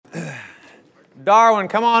Darwin,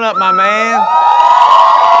 come on up, my man.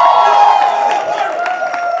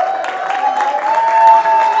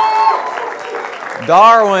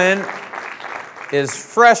 Darwin is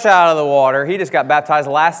fresh out of the water. He just got baptized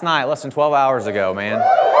last night, less than 12 hours ago, man.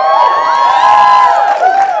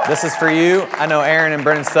 This is for you. I know Aaron and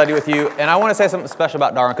Brendan study with you, and I want to say something special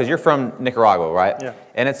about Darwin because you're from Nicaragua, right? Yeah.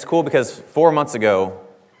 And it's cool because 4 months ago,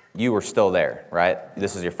 you were still there, right?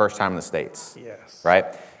 This is your first time in the States. Yes. Right?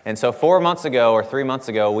 And so 4 months ago or 3 months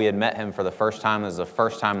ago, we had met him for the first time. This is the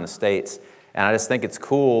first time in the States. And I just think it's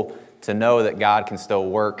cool to know that God can still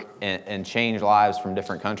work and change lives from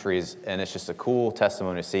different countries. And it's just a cool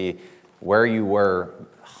testimony to see where you were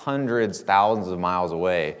hundreds, thousands of miles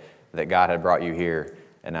away, that God had brought you here,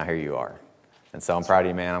 and now here you are. And so I'm proud of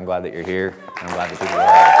you, man. I'm glad that you're here. I'm glad that people are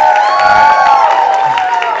here.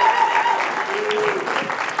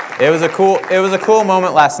 It was a cool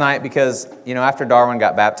moment last night because, after Darwin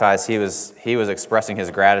got baptized, he was expressing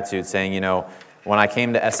his gratitude, saying, when I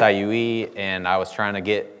came to SIUE and I was trying to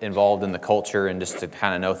get involved in the culture and just to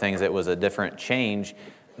kind of know things, it was a different change.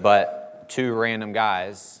 But two random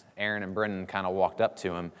guys, Aaron and Brendan, kind of walked up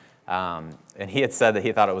to him. And he had said that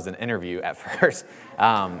he thought it was an interview at first.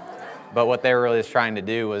 But what they were really just trying to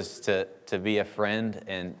do was to be a friend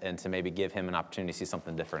and to maybe give him an opportunity to see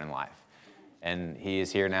something different in life. And he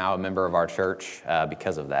is here now, a member of our church,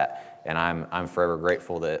 because of that. And I'm forever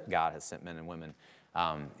grateful that God has sent men and women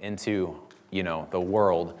into the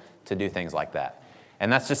world to do things like that.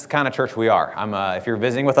 And that's just the kind of church we are. If you're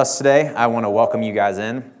visiting with us today, I want to welcome you guys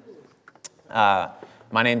in.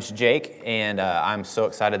 My name's Jake, and I'm so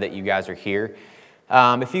excited that you guys are here.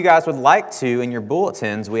 If you guys would like to, in your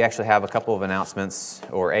bulletins, we actually have a couple of announcements,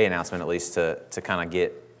 or a announcement at least, to kind of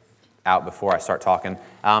get out before I start talking.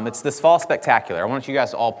 It's this fall spectacular. I want you guys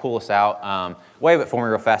to all pull this out. Wave it for me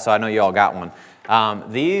real fast so I know you all got one.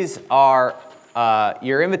 These are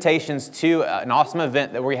your invitations to an awesome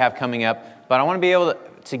event that we have coming up, but I want to be able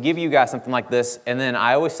to give you guys something like this, and then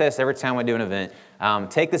I always say this every time we do an event,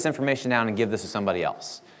 take this information down and give this to somebody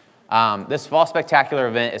else. This Fall Spectacular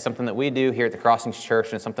event is something that we do here at the Crossings Church,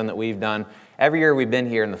 and it's something that we've done every year we've been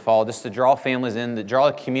here in the fall, just to draw families in, to draw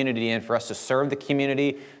the community in, for us to serve the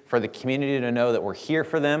community, for the community to know that we're here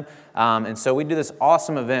for them. And so we do this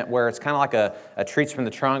awesome event where it's kind of like a treats from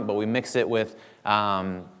the trunk, but we mix it with...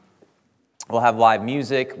 We'll have live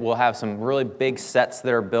music. We'll have some really big sets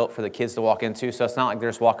that are built for the kids to walk into. So it's not like they're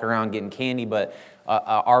just walking around getting candy, but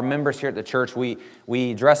our members here at the church,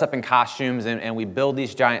 we dress up in costumes and we build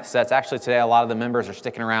these giant sets. Actually, today a lot of the members are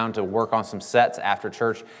sticking around to work on some sets after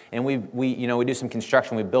church, and we do some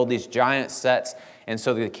construction. We build these giant sets, and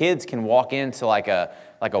so the kids can walk into like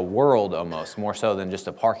a world almost, more so than just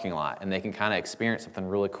a parking lot, and they can kind of experience something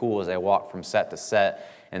really cool as they walk from set to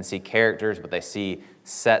set and see characters, but they see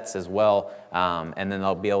sets as well, and then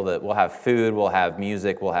we'll have food, we'll have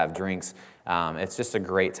music, we'll have drinks. It's just a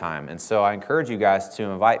great time, and so I encourage you guys to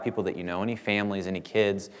invite people that you know, any families, any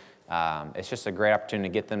kids. It's just a great opportunity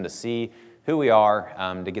to get them to see who we are,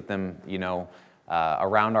 to get them,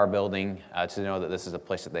 around our building, to know that this is a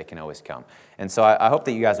place that they can always come. And so I hope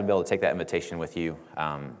that you guys will be able to take that invitation with you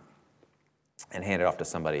and hand it off to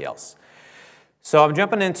somebody else. So I'm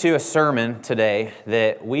jumping into a sermon today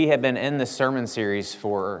that we have been in this sermon series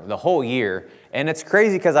for the whole year. And it's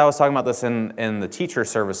crazy because I was talking about this in the teacher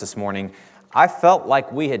service this morning. I felt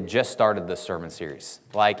like we had just started this sermon series.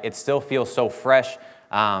 Like it still feels so fresh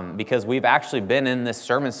because we've actually been in this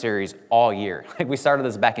sermon series all year. Like we started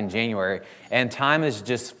this back in January, and time has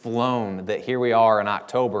just flown that here we are in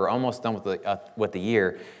October, almost done with the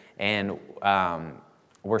year. And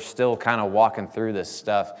we're still kind of walking through this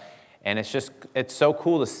stuff. And it's so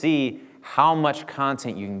cool to see how much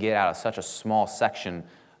content you can get out of such a small section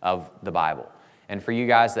of the Bible. And for you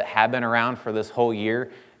guys that have been around for this whole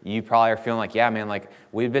year, you probably are feeling like, yeah, man, like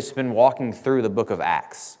we've just been walking through the book of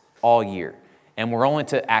Acts all year. And we're only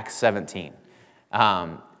to Acts 17.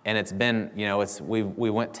 And it's been, we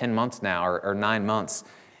went 10 months now or 9 months,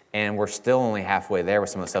 and we're still only halfway there with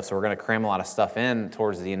some of the stuff. So we're going to cram a lot of stuff in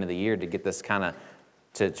towards the end of the year to get this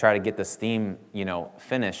to try to get this theme,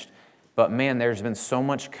 finished. But man, there's been so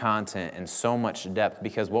much content and so much depth,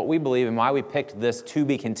 because what we believe and why we picked this to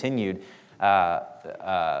be continued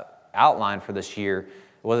outline for this year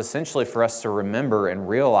was essentially for us to remember and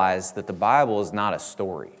realize that the Bible is not a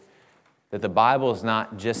story. That the Bible is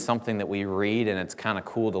not just something that we read and it's kind of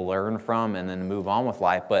cool to learn from and then move on with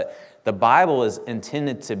life, but the Bible is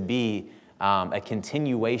intended to be a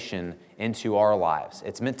continuation into our lives.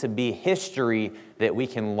 It's meant to be history that we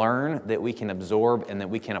can learn, that we can absorb, and that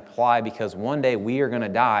we can apply, because one day we are going to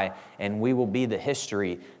die and we will be the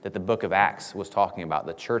history that the book of Acts was talking about.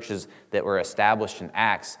 The churches that were established in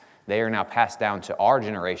Acts, they are now passed down to our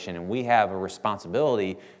generation, and we have a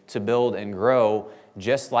responsibility to build and grow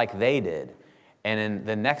just like they did. And in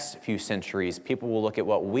the next few centuries, people will look at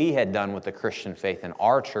what we had done with the Christian faith in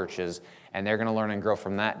our churches, and they're going to learn and grow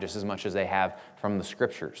from that just as much as they have from the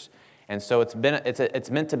Scriptures. And so it's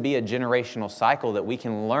meant to be a generational cycle that we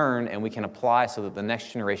can learn and we can apply, so that the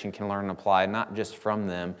next generation can learn and apply, not just from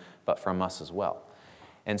them, but from us as well.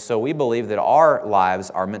 And so we believe that our lives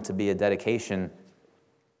are meant to be a dedication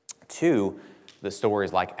to the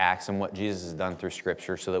stories like Acts and what Jesus has done through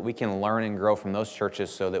Scripture, so that we can learn and grow from those churches,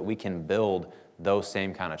 so that we can build those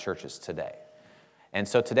same kind of churches today. And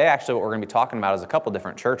so today, actually, what we're going to be talking about is a couple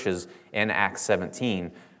different churches in Acts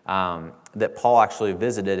 17 that Paul actually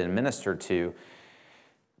visited and ministered to.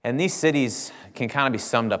 And these cities can kind of be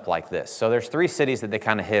summed up like this. So there's 3 cities that they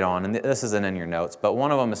kind of hit on, and this isn't in your notes, but one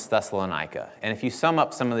of them is Thessalonica. And if you sum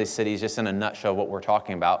up some of these cities just in a nutshell, what we're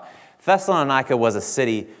talking about, Thessalonica was a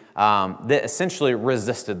city that essentially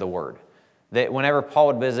resisted the word. That whenever Paul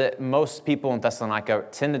would visit, most people in Thessalonica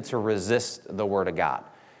tended to resist the word of God.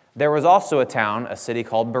 There was also a city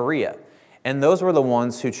called Berea, and those were the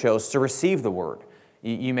ones who chose to receive the word.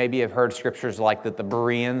 You maybe have heard scriptures like that the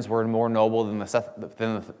Bereans were more noble than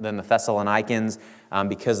the Thessalonians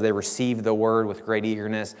because they received the word with great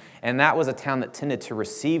eagerness, and that was a town that tended to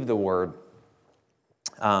receive the word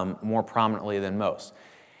more prominently than most.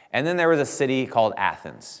 And then there was a city called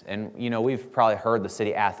Athens. And, we've probably heard the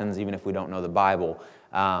city Athens, even if we don't know the Bible.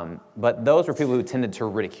 But those were people who tended to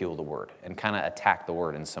ridicule the word and kind of attack the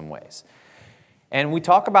word in some ways. And we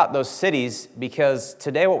talk about those cities because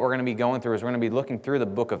today what we're going to be going through is we're going to be looking through the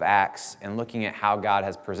book of Acts and looking at how God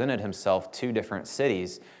has presented himself to different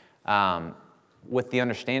cities with the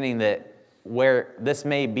understanding that where this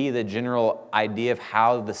may be the general idea of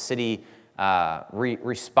how the city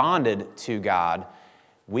responded to God,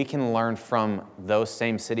 we can learn from those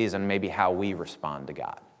same cities and maybe how we respond to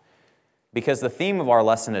God. Because the theme of our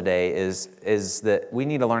lesson today is that we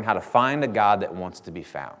need to learn how to find a God that wants to be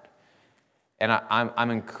found. And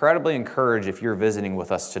I'm incredibly encouraged if you're visiting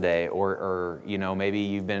with us today, or maybe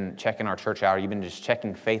you've been checking our church out, or you've been just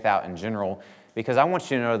checking faith out in general, because I want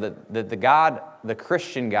you to know that the God, the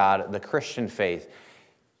Christian faith,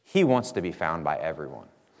 he wants to be found by everyone.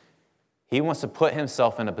 He wants to put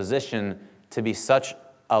himself in a position to be such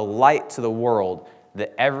a light to the world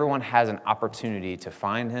that everyone has an opportunity to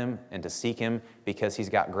find him and to seek him, because he's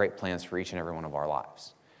got great plans for each and every one of our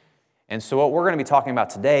lives. And so what we're going to be talking about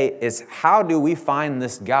today is how do we find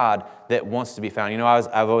this God that wants to be found?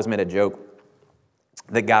 I've always made a joke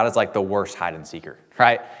that God is like the worst hide and seeker,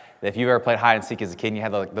 right? If you've ever played hide and seek as a kid and you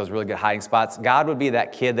had those really good hiding spots, God would be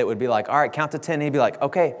that kid that would be like, all right, count to 10. And he'd be like,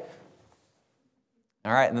 okay.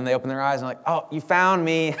 All right, and then they open their eyes and like, oh, you found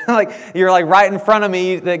me. You're right in front of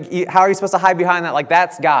me. How are you supposed to hide behind that?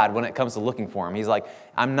 That's God when it comes to looking for him. He's like,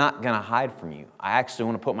 I'm not going to hide from you. I actually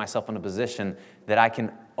want to put myself in a position that I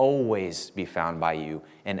can always be found by you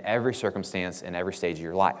in every circumstance, in every stage of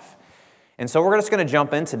your life. And so we're just going to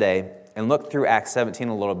jump in today and look through Acts 17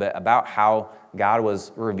 a little bit about how God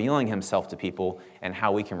was revealing himself to people and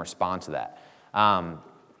how we can respond to that.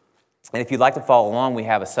 And if you'd like to follow along, we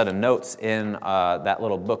have a set of notes in that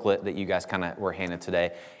little booklet that you guys kind of were handed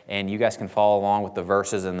today. And you guys can follow along with the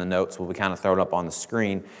verses and the notes. We'll be kind of thrown up on the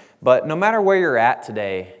screen. But no matter where you're at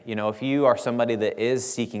today, if you are somebody that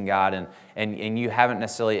is seeking God and you haven't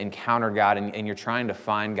necessarily encountered God and you're trying to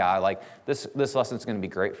find God, this lesson is going to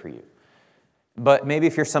be great for you. But maybe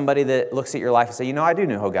if you're somebody that looks at your life and say, I do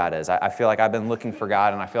know who God is. I feel like I've been looking for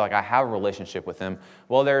God and I feel like I have a relationship with him.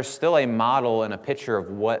 Well, there's still a model and a picture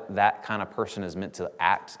of what that kind of person is meant to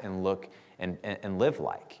act and look and live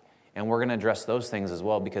like. And we're going to address those things as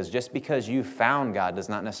well, because just because you found God does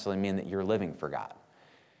not necessarily mean that you're living for God.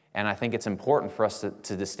 And I think it's important for us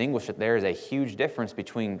to distinguish that there is a huge difference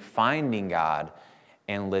between finding God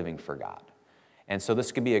and living for God. And so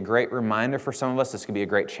this could be a great reminder for some of us. This could be a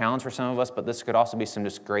great challenge for some of us, but this could also be some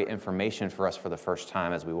just great information for us for the first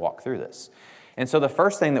time as we walk through this. And so the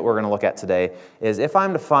first thing that we're going to look at today is if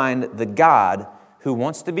I'm to find the God who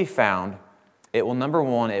wants to be found, number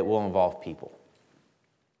one, it will involve people.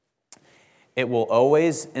 It will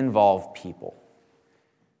always involve people.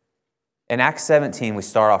 In Acts 17, we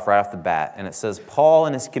start off right off the bat, and it says, Paul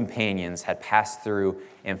and his companions had passed through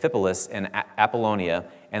Amphipolis and Apollonia,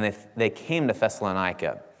 and they came to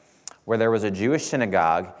Thessalonica, where there was a Jewish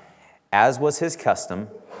synagogue. As was his custom,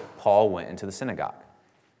 Paul went into the synagogue.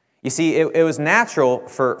 You see, it was natural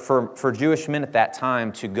for Jewish men at that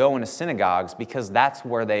time to go into synagogues because that's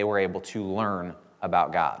where they were able to learn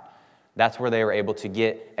about God. That's where they were able to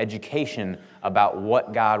get education about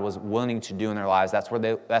what God was willing to do in their lives. That's where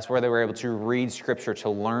they were able to read Scripture, to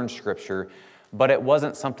learn Scripture, but it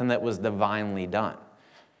wasn't something that was divinely done.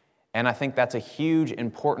 And I think that's a huge,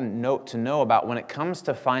 important note to know about when it comes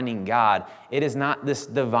to finding God. It is not this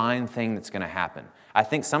divine thing that's going to happen. I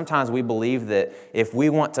think sometimes we believe that if we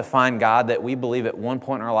want to find God, that we believe at one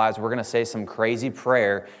point in our lives we're going to say some crazy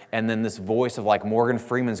prayer, and then this voice of like Morgan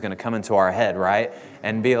Freeman's going to come into our head, right?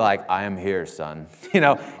 And be like, I am here, son.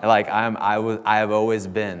 Like I have always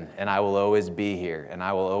been, and I will always be here, and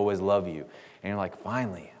I will always love you. And you're like,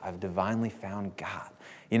 finally, I've divinely found God.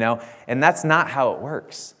 And that's not how it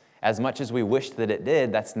works. As much as we wish that it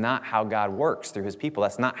did, that's not how God works through His people.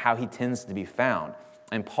 That's not how He tends to be found.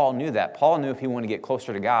 And Paul knew that. Paul knew if he wanted to get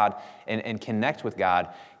closer to God and connect with God,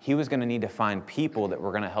 he was going to need to find people that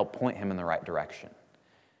were going to help point him in the right direction.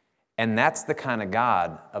 And that's the kind of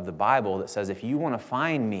God of the Bible that says, if you want to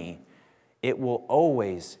find me, it will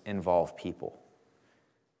always involve people.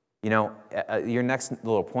 Your next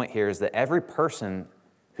little point here is that every person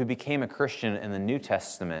who became a Christian in the New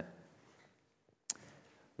Testament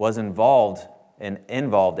was involved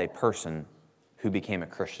a person who became a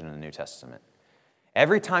Christian in the New Testament.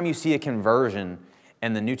 Every time you see a conversion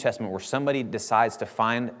in the New Testament where somebody decides to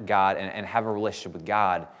find God and have a relationship with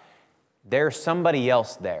God, there's somebody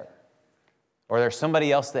else there. Or there's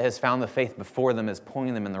somebody else that has found the faith before them, is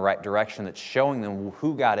pointing them in the right direction, that's showing them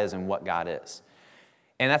who God is and what God is.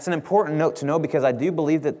 And that's an important note to know, because I do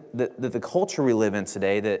believe that the culture we live in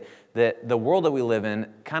today, that the world that we live in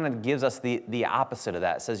kind of gives us the opposite of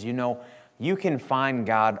that. It says, you can find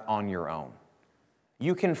God on your own.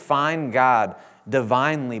 You can find God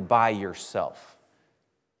divinely by yourself.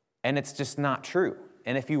 And it's just not true.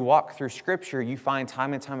 And if you walk through Scripture, you find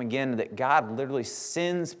time and time again that God literally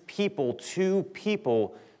sends people to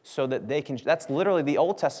people so that they can. That's literally the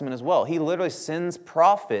Old Testament as well. He literally sends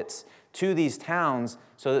prophets to these towns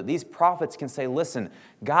so that these prophets can say, listen,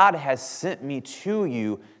 God has sent me to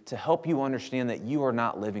you to help you understand that you are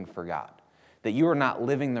not living for God, that you are not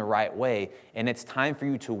living the right way, and it's time for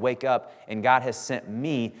you to wake up, and God has sent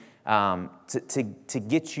me to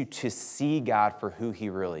get you to see God for who He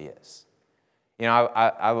really is.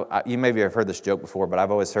 You maybe have heard this joke before, but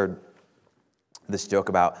I've always heard this joke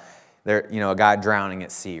about a guy drowning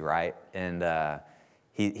at sea, right? And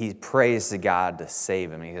he prays to God to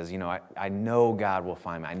save him. He says, I know God will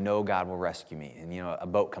find me. I know God will rescue me. And a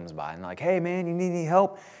boat comes by and like, hey man, you need any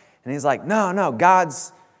help? And he's like, no,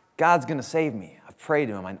 God's going to save me. I've prayed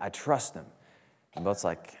to Him. I trust Him. And the boat's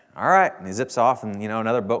like, all right. And he zips off, and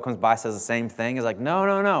another boat comes by, says the same thing. He's like,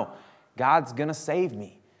 no, God's going to save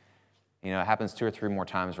me. It happens 2 or 3 more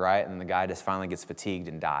times, right? And the guy just finally gets fatigued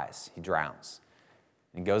and dies. He drowns.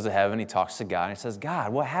 He goes to heaven, he talks to God, and he says,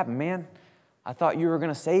 God, what happened, man? I thought you were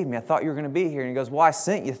going to save me. I thought you were going to be here. And he goes, well, I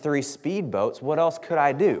sent you 3 speedboats. What else could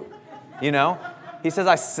I do? He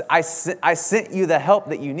says, I sent you the help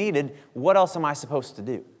that you needed. What else am I supposed to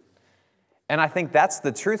do? And I think that's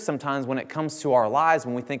the truth sometimes when it comes to our lives,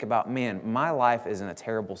 when we think about, man, my life is in a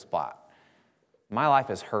terrible spot. My life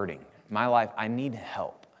is hurting. My life, I need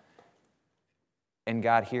help. And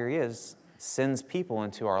God, here He is, sends people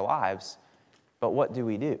into our lives. But what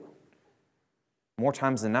do? More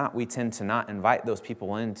times than not, we tend to not invite those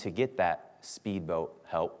people in to get that speedboat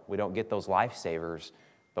help. We don't get those lifesavers,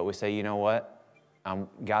 but we say, you know what?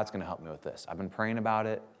 God's going to help me with this. I've been praying about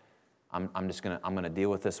it. I'm going to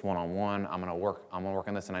deal with this one-on-one. I'm going to work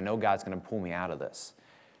on this, and I know God's going to pull me out of this.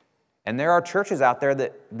 And there are churches out there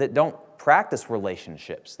that don't practice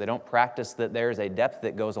relationships. They don't practice that there's a depth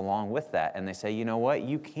that goes along with that. And they say, you know what?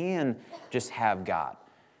 You can just have God,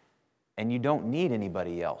 and you don't need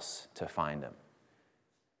anybody else to find Him.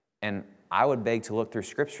 And I would beg to look through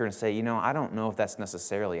Scripture and say, I don't know if that's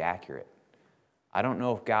necessarily accurate. I don't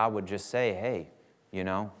know if God would just say, hey,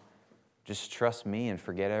 just trust me and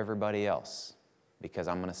forget everybody else, because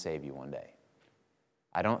I'm going to save you one day.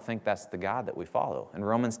 I don't think that's the God that we follow. In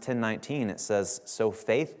Romans 10:19, it says, so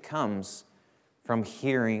faith comes from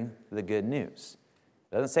hearing the good news.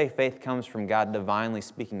 It doesn't say faith comes from God divinely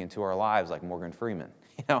speaking into our lives like Morgan Freeman.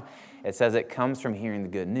 It says it comes from hearing the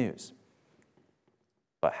good news.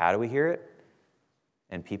 But how do we hear it?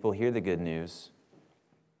 And people hear the good news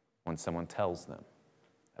when someone tells them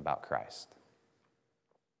about Christ.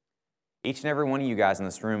 Each and every one of you guys in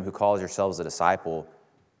this room who calls yourselves a disciple,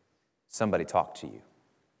 somebody talked to you.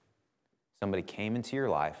 Somebody came into your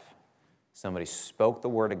life. Somebody spoke the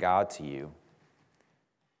word of God to you.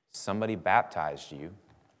 Somebody baptized you.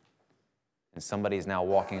 And And somebody is now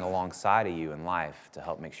walking alongside of you in life to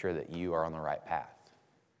help make sure that you are on the right path.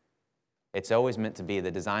 It's always meant to be,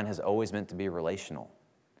 the design has always meant to be relational.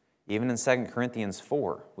 Even in 2 Corinthians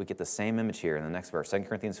 4, we get the same image here in the next verse. 2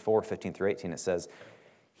 Corinthians 4, 15 through 18, it says,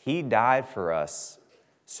 He died for us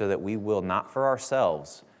so that we will not for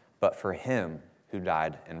ourselves, but for Him who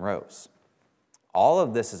died and rose. All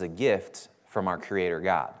of this is a gift from our Creator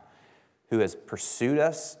God, who has pursued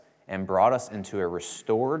us and brought us into a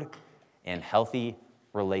restored and healthy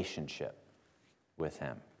relationship with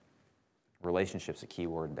Him. Relationship's a key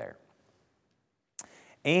word there.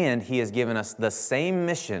 And He has given us the same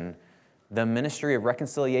mission, the ministry of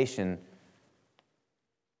reconciliation,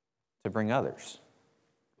 to bring others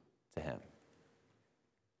to Him.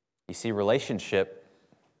 You see, relationship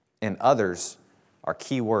and others are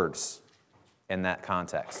key words in that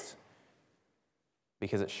context,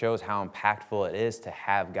 because it shows how impactful it is to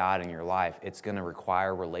have God in your life. It's going to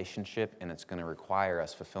require relationship, and it's going to require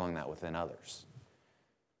us fulfilling that within others.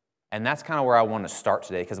 And that's kind of where I want to start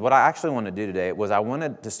today, because what I actually want to do today was I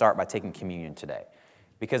wanted to start by taking communion today.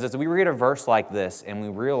 Because as we read a verse like this and we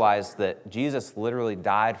realize that Jesus literally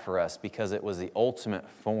died for us because it was the ultimate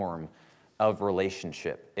form of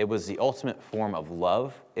relationship. It was the ultimate form of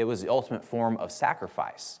love. It was the ultimate form of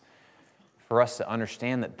sacrifice. For us to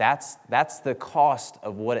understand that that's the cost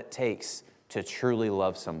of what it takes to truly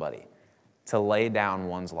love somebody, to lay down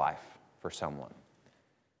one's life for someone.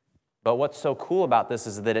 But what's so cool about this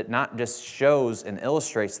is that it not just shows and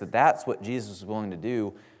illustrates that that's what Jesus was willing to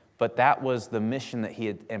do, but that was the mission that He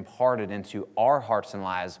had imparted into our hearts and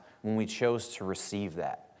lives when we chose to receive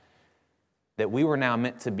that. That we were now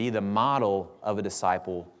meant to be the model of a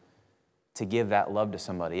disciple to give that love to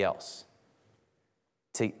somebody else.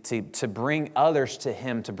 To bring others to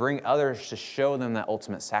Him, to bring others to show them that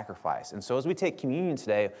ultimate sacrifice. And so as we take communion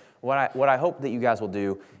today, what I hope that you guys will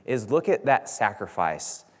do is look at that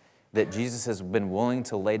sacrifice that Jesus has been willing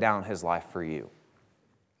to lay down His life for you.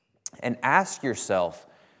 And ask yourself,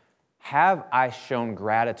 have I shown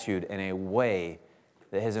gratitude in a way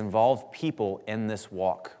that has involved people in this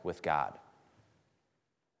walk with God?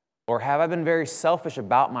 Or have I been very selfish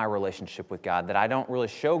about my relationship with God, that I don't really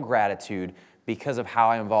show gratitude because of how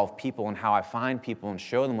I involve people and how I find people and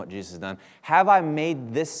show them what Jesus has done? Have I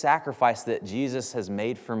made this sacrifice that Jesus has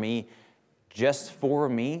made for me just for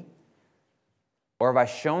me? Or have I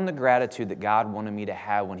shown the gratitude that God wanted me to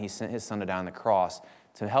have when He sent His Son to die on the cross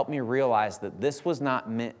to help me realize that this was not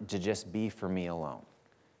meant to just be for me alone,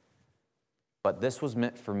 but this was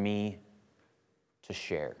meant for me to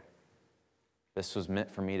share. This was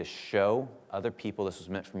meant for me to show other people. This was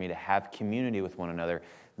meant for me to have community with one another.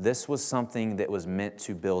 This was something that was meant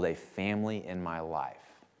to build a family in my life.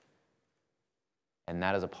 And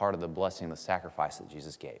that is a part of the blessing, the sacrifice that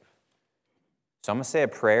Jesus gave. So I'm going to say a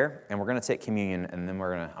prayer, and we're going to take communion, and then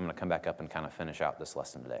I'm going to come back up and kind of finish out this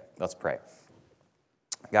lesson today. Let's pray.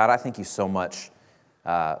 God, I thank You so much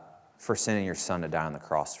for sending Your Son to die on the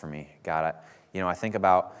cross for me. God, I think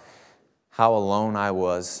about how alone I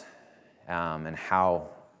was and how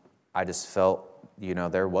I just felt,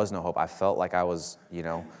 there was no hope. I felt like I was,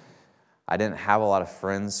 I didn't have a lot of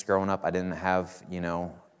friends growing up. I didn't have,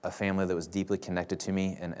 a family that was deeply connected to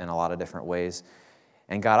me in a lot of different ways.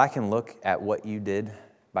 And God, I can look at what You did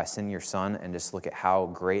by sending Your Son and just look at how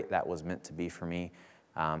great that was meant to be for me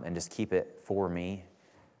and just keep it for me.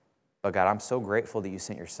 But God, I'm so grateful that You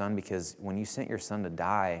sent Your Son, because when You sent Your Son to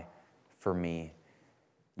die for me,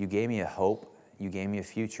 You gave me a hope, You gave me a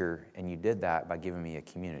future, and You did that by giving me a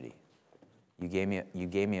community. You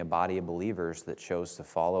gave me a body of believers that chose to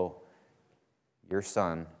follow Your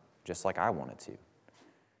Son just like I wanted to.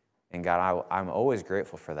 And God, I'm always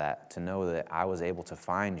grateful for that, to know that I was able to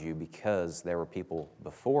find You because there were people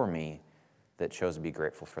before me that chose to be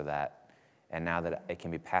grateful for that. And now that it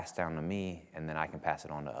can be passed down to me, and then I can pass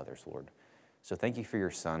it on to others, Lord. So thank You for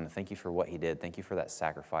Your Son. Thank You for what He did. Thank You for that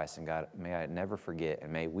sacrifice. And God, may I never forget,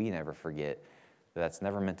 and may we never forget, that that's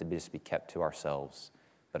never meant to just be kept to ourselves,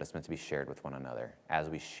 but it's meant to be shared with one another as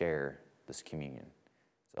we share this communion.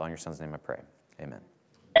 So in Your Son's name I pray. Amen.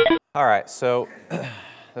 All right, so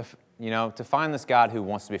to find this God who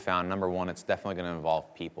wants to be found, number one, it's definitely going to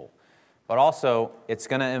involve people. But also, it's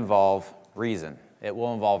going to involve reason. It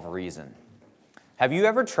will involve reason. Have you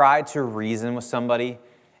ever tried to reason with somebody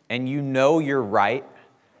and you're right,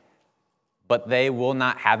 but they will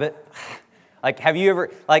not have it? Like, have you ever,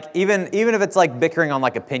 even if it's bickering on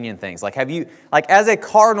opinion things, as a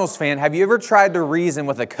Cardinals fan, have you ever tried to reason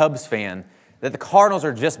with a Cubs fan that the Cardinals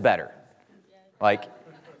are just better?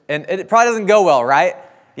 And it probably doesn't go well, right?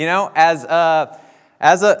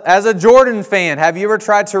 As a Jordan fan, have you ever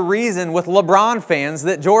tried to reason with LeBron fans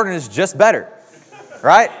that Jordan is just better?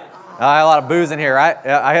 Right? I have a lot of boos in here, right?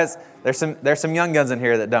 There's some young guns in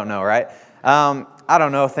here that don't know, right? I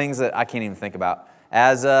don't know, things that I can't even think about.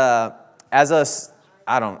 I'm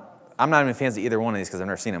not even fans of either one of these because I've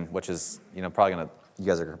never seen them, which is, you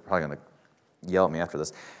guys are probably gonna yell at me after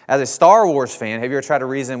this. As a Star Wars fan, have you ever tried to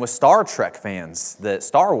reason with Star Trek fans that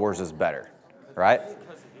Star Wars is better, right?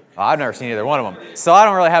 Well, I've never seen either one of them, so I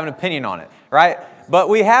don't really have an opinion on it, right? But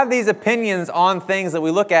we have these opinions on things that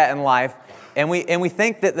we look at in life, and we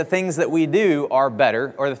think that the things that we do are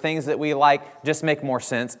better, or the things that we like just make more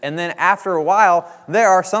sense. And then after a while, there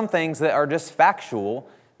are some things that are just factual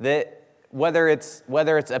that whether it's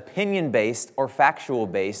opinion-based or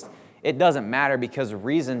factual-based, it doesn't matter because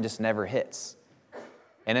reason just never hits.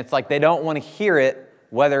 And it's like they don't want to hear it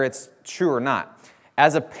whether it's true or not.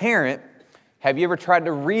 As a parent, have you ever tried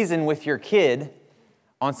to reason with your kid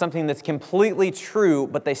on something that's completely true,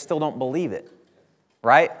 but they still don't believe it,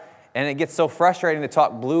 right? And it gets so frustrating to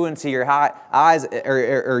talk blue into your eyes,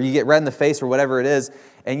 or you get red in the face or whatever it is,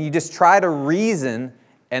 and you just try to reason,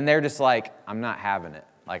 and they're just like, I'm not having it.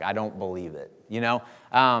 Like, I don't believe it,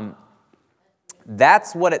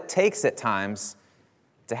 That's what it takes at times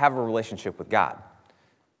to have a relationship with God.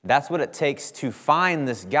 That's what it takes to find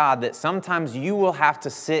this God that sometimes you will have to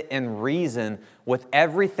sit and reason with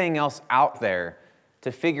everything else out there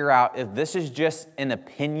to figure out if this is just an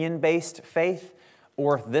opinion-based faith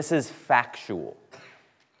or if this is factual.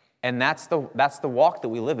 And that's the walk that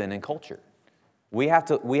we live in culture. We have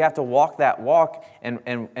to walk that walk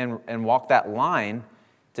and walk that line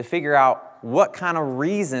to figure out what kind of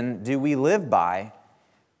reason do we live by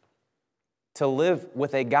to live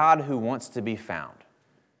with a God who wants to be found.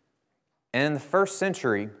 And in the first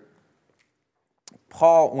century,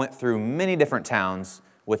 Paul went through many different towns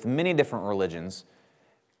with many different religions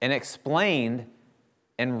and explained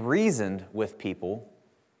and reasoned with people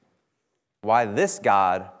why this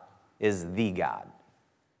God is the God.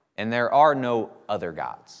 And there are no other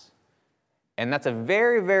gods. And that's a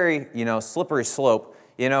very, very, slippery slope.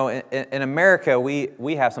 In America,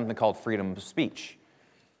 we have something called freedom of speech,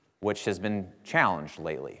 which has been challenged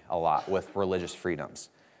lately a lot with religious freedoms.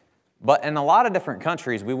 But in a lot of different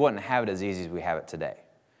countries, we wouldn't have it as easy as we have it today.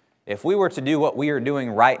 If we were to do what we are doing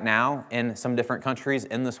right now in some different countries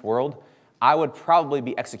in this world, I would probably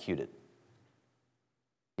be executed.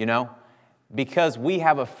 Because we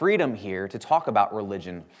have a freedom here to talk about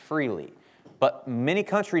religion freely. But many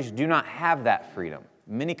countries do not have that freedom.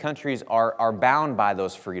 Many countries are bound by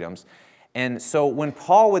those freedoms. And so when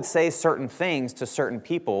Paul would say certain things to certain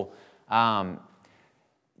people,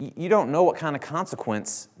 you don't know what kind of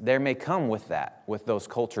consequence there may come with that, with those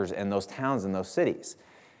cultures and those towns and those cities.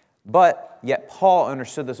 But yet Paul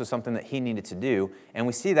understood this was something that he needed to do. And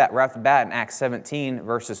we see that right off the bat in Acts 17,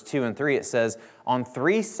 verses 2 and 3. It says, on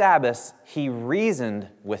 3 Sabbaths he reasoned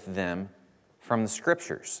with them from the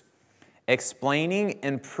Scriptures, explaining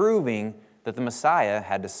and proving that the Messiah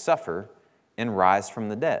had to suffer and rise from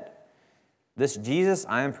the dead. This Jesus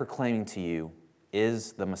I am proclaiming to you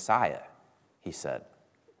is the Messiah, he said.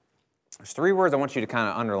 There's 3 words I want you to kind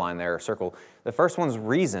of underline there or circle. The first one's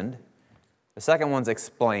reasoned, the second one's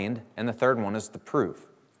explained, and the third one is to prove.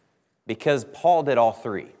 Because Paul did all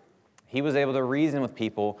 3. He was able to reason with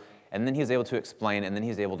people, and then he was able to explain, and then he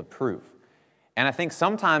was able to prove. And I think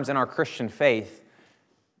sometimes in our Christian faith,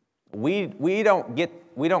 we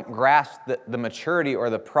don't grasp the maturity or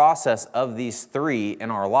the process of these 3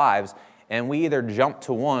 in our lives, and we either jump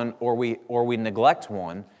to one or we neglect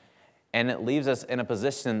one, and it leaves us in a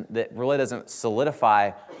position that really doesn't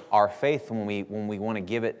solidify our faith when we want to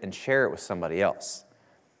give it and share it with somebody else.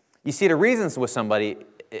 You see, the reasons with somebody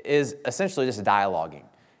is essentially just dialoguing.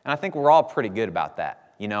 And I think we're all pretty good about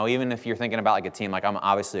that. Even if you're thinking about like a team, like I'm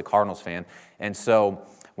obviously a Cardinals fan. And so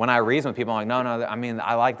when I reason with people, I'm like, no,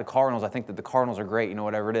 I like the Cardinals. I think that the Cardinals are great,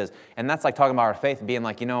 whatever it is. And that's like talking about our faith, being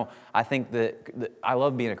like, I think that I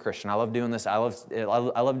love being a Christian. I love doing this. I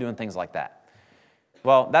love doing things like that.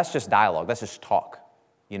 Well, that's just dialogue. That's just talk.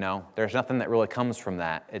 There's nothing that really comes from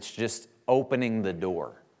that. It's just opening the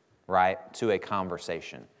door, right, to a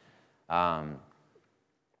conversation. To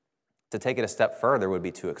take it a step further would be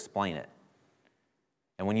to explain it.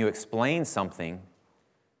 And when you explain something,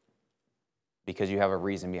 because you have a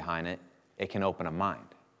reason behind it, it can open a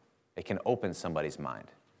mind. It can open somebody's mind.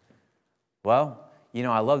 Well,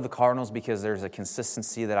 I love the Cardinals because there's a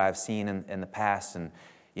consistency that I've seen in the past, and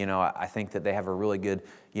I think that they have a really good,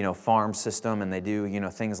 farm system, and they do,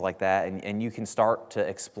 things like that. And you can start to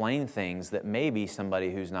explain things that maybe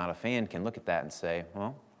somebody who's not a fan can look at that and say,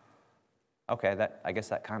 well, okay, I guess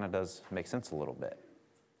that kind of does make sense a little bit,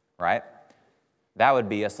 right? That would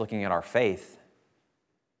be us looking at our faith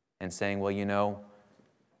and saying, well,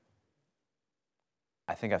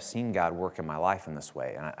 I think I've seen God work in my life in this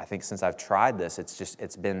way. And I think since I've tried this,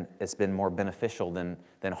 it's been more beneficial than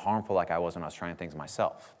harmful like I was when I was trying things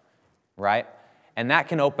myself, right? And that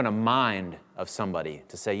can open a mind of somebody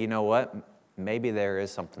to say, you know what, maybe there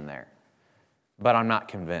is something there, but I'm not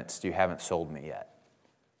convinced. You haven't sold me yet.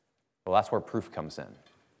 Well, that's where proof comes in.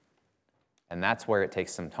 And that's where it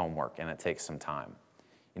takes some homework and it takes some time.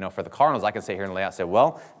 For the Cardinals, I can sit here and lay out and say,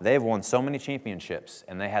 well, they've won so many championships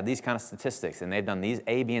and they have these kind of statistics and they've done these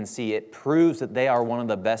A, B, and C. It proves that they are one of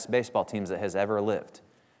the best baseball teams that has ever lived.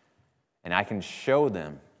 And I can show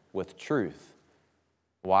them with truth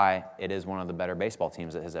why it is one of the better baseball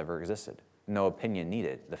teams that has ever existed. No opinion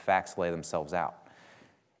needed. The facts lay themselves out.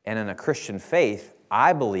 And in a Christian faith,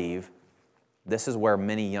 I believe this is where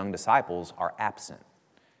many young disciples are absent,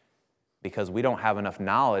 because we don't have enough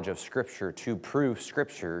knowledge of Scripture to prove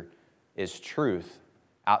Scripture is truth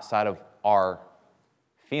outside of our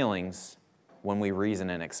feelings when we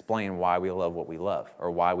reason and explain why we love what we love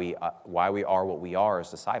or why we are what we are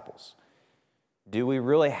as disciples. Do we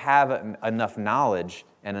really have enough knowledge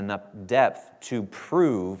and enough depth to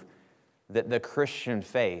prove that the Christian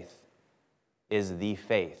faith is the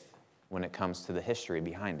faith when it comes to the history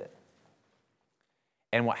behind it?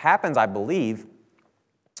 And what happens, I believe,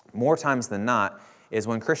 more times than not, is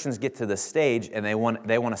when Christians get to this stage and they want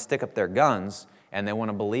to stick up their guns and they want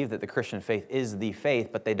to believe that the Christian faith is the faith,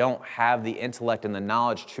 but they don't have the intellect and the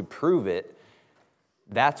knowledge to prove it,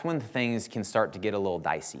 that's when things can start to get a little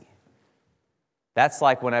dicey. That's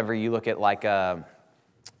like whenever you look at a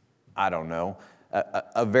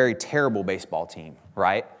very terrible baseball team,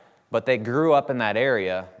 right? But they grew up in that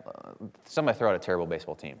area. Somebody throw out a terrible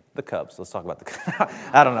baseball team. The Cubs. Let's talk about the Cubs.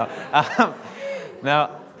 I don't know.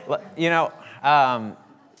 No.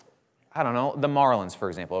 I don't know, the Marlins, for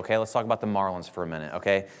example, okay? Let's talk about the Marlins for a minute,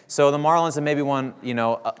 okay? So the Marlins have maybe won,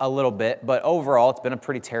 a little bit, but overall it's been a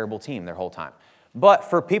pretty terrible team their whole time. But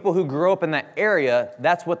for people who grew up in that area,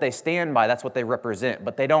 that's what they stand by, that's what they represent,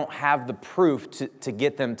 but they don't have the proof to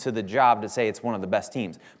get them to the job to say it's one of the best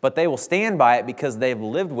teams. But they will stand by it because they've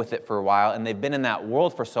lived with it for a while and they've been in that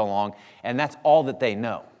world for so long, and that's all that they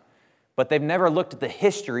know. But they've never looked at the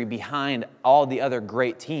history behind all the other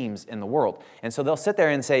great teams in the world. And so they'll sit there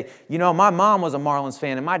and say, my mom was a Marlins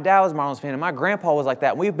fan, and my dad was a Marlins fan, and my grandpa was like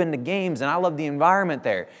that, and we've been to games, and I love the environment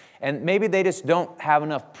there. And maybe they just don't have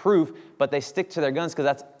enough proof, but they stick to their guns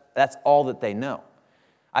because that's all that they know.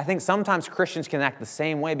 I think sometimes Christians can act the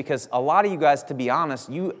same way because a lot of you guys, to be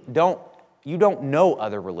honest, you don't know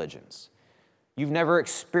other religions. You've never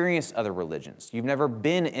experienced other religions. You've never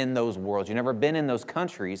been in those worlds. You've never been in those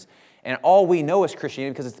countries. And all we know is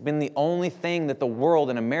Christianity because it's been the only thing that the world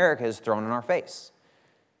and America has thrown in our face.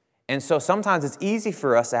 And so sometimes it's easy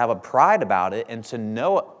for us to have a pride about it and to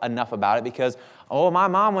know enough about it because, my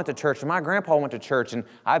mom went to church and my grandpa went to church and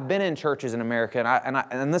I've been in churches in America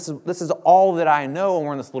and this is all that I know, and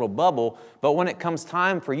we're in this little bubble. But when it comes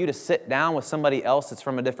time for you to sit down with somebody else that's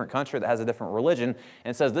from a different country that has a different religion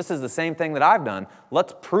and says, this is the same thing that I've done,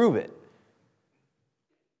 let's prove it.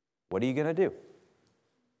 What are you going to do?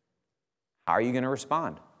 How are you going to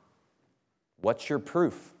respond? What's your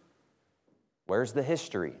proof? Where's the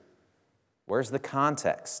history? Where's the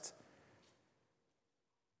context?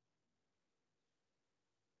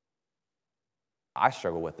 I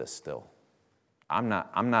struggle with this still. I'm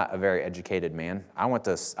not a very educated man. I went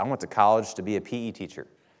to college to be a PE teacher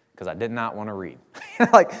because I did not want to read.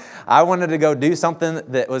 I wanted to go do something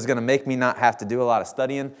that was going to make me not have to do a lot of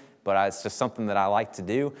studying, but it's just something that I like to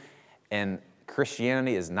do. And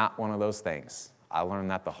Christianity is not one of those things. I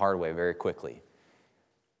learned that the hard way very quickly.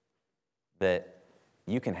 That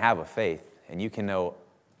you can have a faith and you can know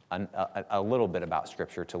a little bit about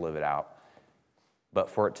Scripture to live it out. But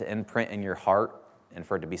for it to imprint in your heart and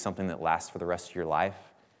for it to be something that lasts for the rest of your life,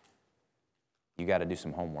 you got to do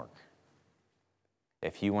some homework.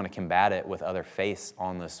 If you want to combat it with other faiths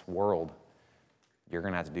on this world, you're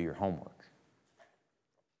going to have to do your homework.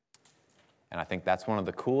 And I think that's one of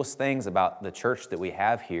the coolest things about the church that we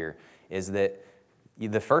have here is that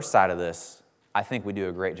the first side of this, I think we do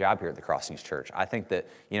a great job here at the Crossings Church. I think that,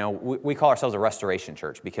 we call ourselves a restoration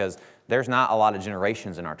church because there's not a lot of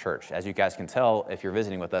generations in our church. As you guys can tell, if you're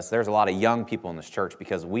visiting with us, there's a lot of young people in this church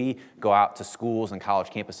because we go out to schools and college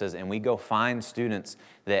campuses and we go find students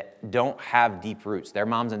that don't have deep roots. Their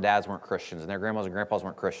moms and dads weren't Christians and their grandmas and grandpas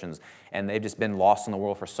weren't Christians, and they've just been lost in the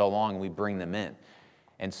world for so long, and we bring them in.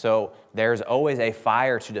 And so there's always a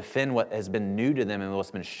fire to defend what has been new to them and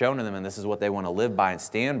what's been shown to them, and this is what they want to live by and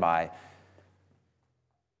stand by.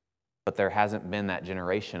 But there hasn't been that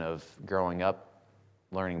generation of growing up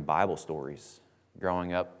learning Bible stories,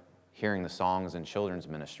 growing up hearing the songs in children's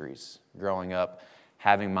ministries, growing up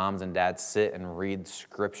having moms and dads sit and read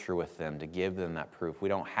Scripture with them to give them that proof. We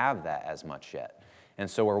don't have that as much yet. And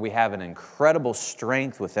so where we have an incredible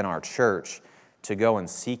strength within our church to go and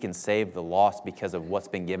seek and save the lost because of what's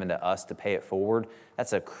been given to us to pay it forward,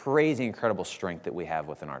 that's a crazy, incredible strength that we have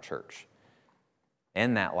within our church.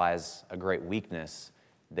 In that lies a great weakness,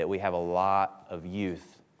 that we have a lot of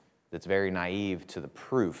youth that's very naive to the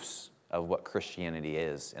proofs of what Christianity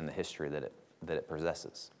is and the history that it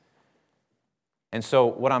possesses. And so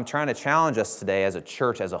what I'm trying to challenge us today as a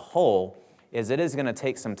church as a whole is it is going to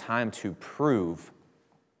take some time to prove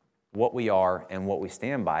what we are and what we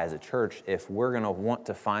stand by as a church if we're going to want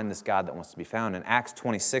to find this God that wants to be found. In Acts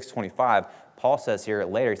 26:25, Paul says here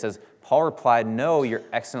later, he says, Paul replied, "No, your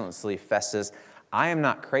excellency, Festus, I am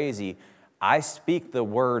not crazy. I speak the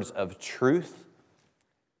words of truth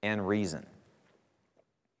and reason."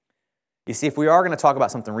 You see, if we are going to talk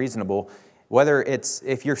about something reasonable, whether it's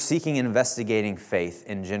if you're seeking investigating faith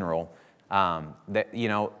in general,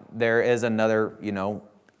 there is another,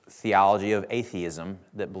 theology of atheism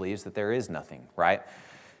that believes that there is nothing, right?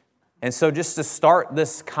 And so just to start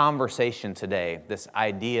this conversation today, this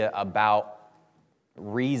idea about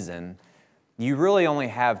reason, you really only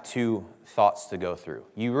have two thoughts to go through.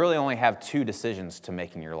 You really only have two decisions to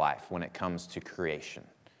make in your life when it comes to creation,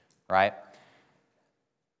 right?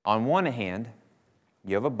 On one hand,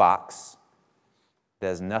 you have a box that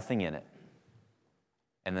has nothing in it.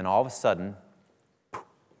 And then all of a sudden,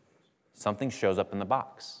 something shows up in the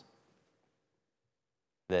box.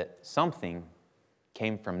 That something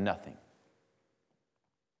came from nothing.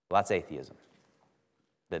 Well, that's atheism.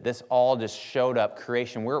 That this all just showed up,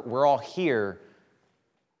 creation. We're all here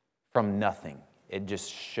from nothing. It just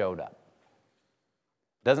showed up.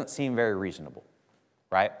 Doesn't seem very reasonable,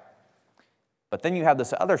 right? But then you have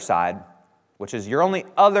this other side, which is the only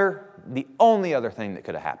other thing that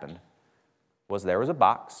could have happened was there was a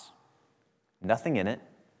box, nothing in it,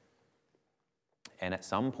 and at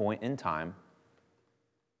some point in time,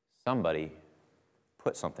 somebody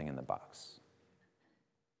put something in the box.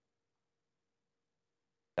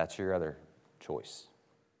 That's your other choice.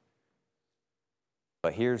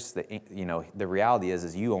 But here's the reality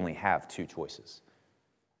is you only have two choices.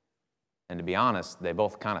 And to be honest, they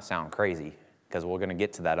both kind of sound crazy, because we're going to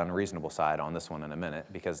get to that unreasonable side on this one in a minute,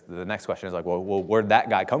 because the next question is like, well, where'd that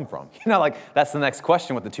guy come from? That's the next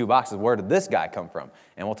question with the two boxes. Where did this guy come from?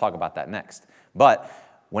 And we'll talk about that next. But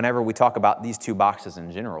whenever we talk about these two boxes in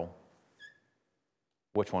general,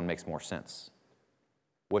 which one makes more sense?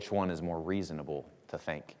 Which one is more reasonable to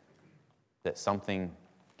think? That something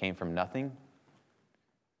came from nothing,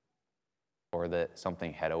 or that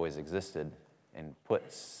something had always existed and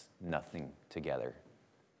puts nothing together?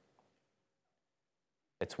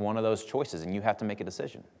 It's one of those choices, and you have to make a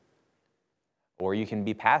decision. Or you can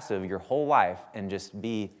be passive your whole life and just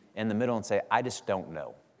be in the middle and say, I just don't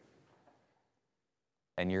know.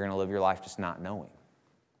 And you're going to live your life just not knowing.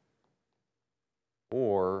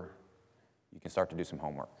 Or you can start to do some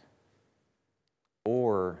homework.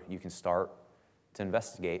 Or you can start to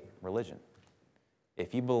investigate religion.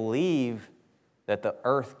 If you believe that the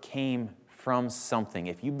earth came from something,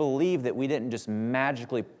 if you believe that we didn't just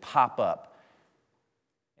magically pop up,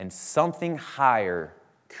 and something higher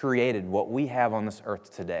created what we have on this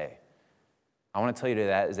earth today, I want to tell you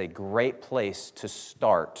that is a great place to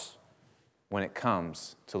start when it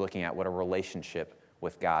comes to looking at what a relationship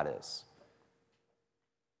with God is.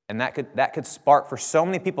 And that could spark for so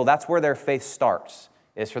many people, that's where their faith starts,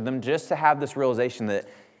 is for them just to have this realization that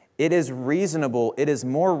it is reasonable, it is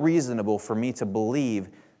more reasonable for me to believe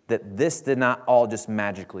that this did not all just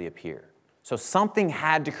magically appear. So something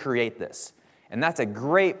had to create this. And that's a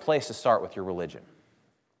great place to start with your religion.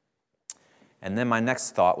 And then my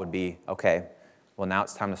next thought would be, okay, well, now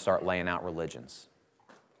it's time to start laying out religions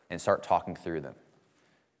and start talking through them.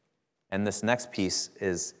 And this next piece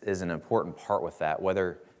is an important part with that,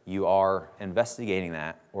 whether you are investigating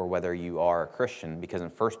that or whether you are a Christian, because in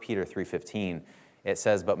 1 Peter 3:15, it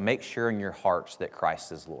says, but make sure in your hearts that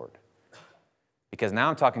Christ is Lord. Because now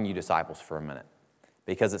I'm talking to you disciples for a minute.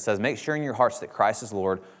 Because it says, make sure in your hearts that Christ is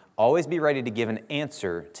Lord. Always be ready to give an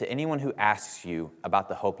answer to anyone who asks you about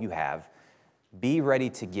the hope you have. Be ready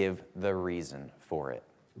to give the reason for it.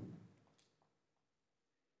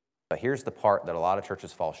 But here's the part that a lot of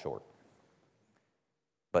churches fall short.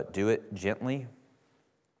 But do it gently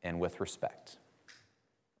and with respect.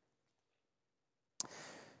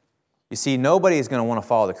 You see, nobody is going to want to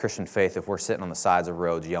follow the Christian faith if we're sitting on the sides of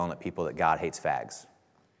roads yelling at people that God hates fags.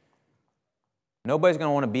 Nobody's going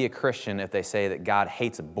to want to be a Christian if they say that God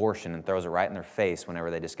hates abortion and throws it right in their face whenever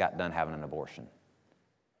they just got done having an abortion.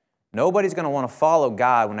 Nobody's going to want to follow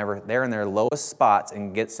God whenever they're in their lowest spots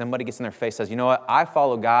and somebody gets in their face and says, you know what, I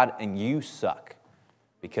follow God and you suck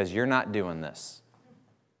because you're not doing this.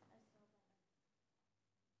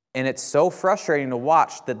 And it's so frustrating to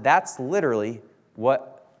watch that that's literally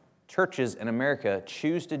what churches in America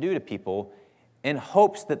choose to do to people in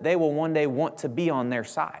hopes that they will one day want to be on their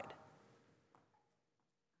side.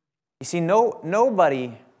 You see,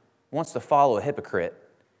 nobody wants to follow a hypocrite,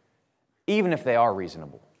 even if they are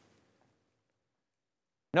reasonable.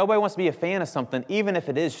 Nobody wants to be a fan of something, even if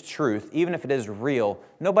it is truth, even if it is real.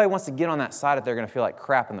 Nobody wants to get on that side if they're going to feel like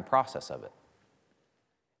crap in the process of it.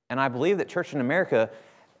 And I believe that churches in America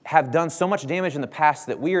have done so much damage in the past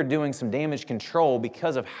that we are doing some damage control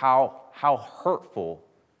because of how hurtful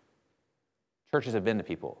churches have been to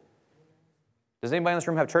people. Does anybody in this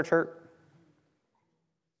room have church hurt?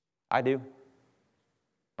 I do.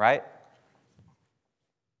 Right?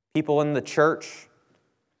 People in the church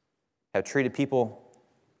have treated people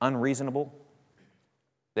unreasonable.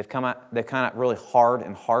 They've come out really hard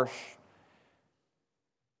and harsh.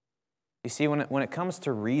 You see, when it comes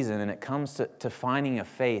to reason and it comes to finding a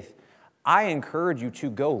faith, I encourage you to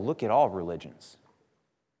go look at all religions.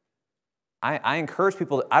 I encourage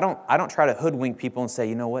people. I don't try to hoodwink people and say,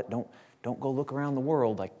 you know what, don't go look around the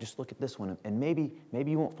world. Like, just look at this one, and maybe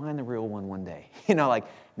you won't find the real one day. You know, like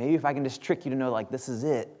maybe if I can just trick you to know, like this is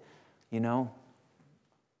it. You know.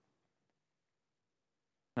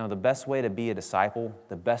 No, the best way to be a disciple,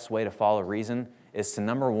 the best way to follow reason, is to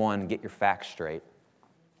number one, get your facts straight.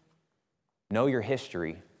 Know your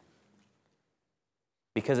history.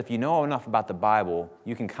 Because if you know enough about the Bible,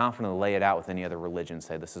 you can confidently lay it out with any other religion and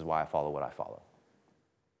say, this is why I follow what I follow.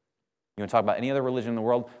 You want to talk about any other religion in the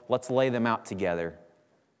world? Let's lay them out together.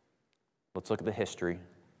 Let's look at the history.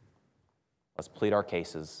 Let's plead our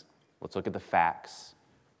cases. Let's look at the facts.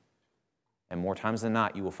 And more times than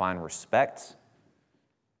not, you will find respect.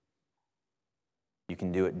 You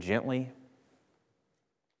can do it gently.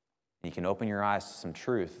 You can open your eyes to some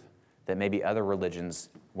truth that maybe other religions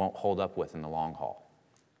won't hold up with in the long haul.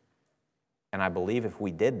 And I believe if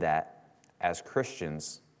we did that as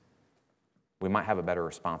Christians, we might have a better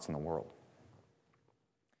response in the world.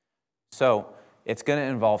 So it's going to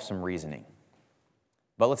involve some reasoning.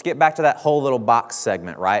 But let's get back to that whole little box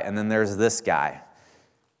segment, right? And then there's this guy.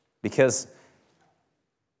 Because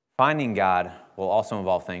finding God will also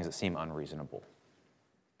involve things that seem unreasonable.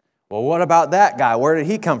 Well, what about that guy? Where did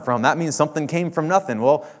he come from? That means something came from nothing.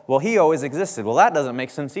 Well, he always existed. Well, that doesn't make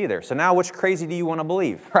sense either. So now which crazy do you want to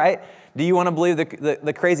believe, right? Do you want to believe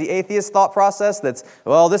the crazy atheist thought process that's,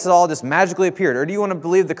 well, this is all just magically appeared? Or do you want to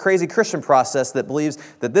believe the crazy Christian process that believes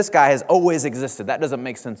that this guy has always existed? That doesn't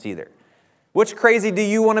make sense either. Which crazy do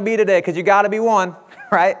you want to be today? Because you got to be one,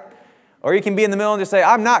 right? Or you can be in the middle and just say,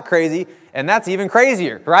 I'm not crazy. And that's even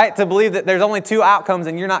crazier, right? To believe that there's only two outcomes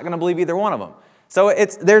and you're not going to believe either one of them. So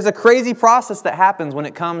there's a crazy process that happens when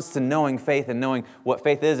it comes to knowing faith and knowing what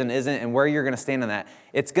faith is and isn't and where you're going to stand in that.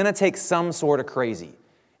 It's going to take some sort of crazy.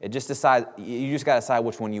 You just got to decide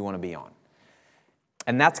which one you want to be on.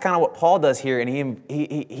 And that's kind of what Paul does here, and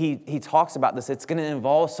he talks about this. It's going to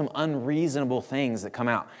involve some unreasonable things that come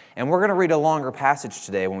out. And we're going to read a longer passage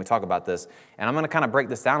today when we talk about this, and I'm going to kind of break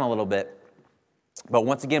this down a little bit. But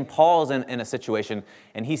once again, Paul is in a situation,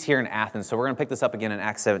 and he's here in Athens. So we're going to pick this up again in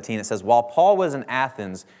Acts 17. It says, while Paul was in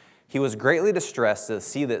Athens, he was greatly distressed to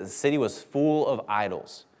see that the city was full of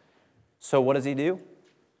idols. So what does he do?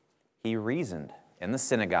 He reasoned in the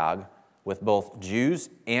synagogue with both Jews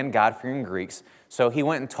and God-fearing Greeks. So he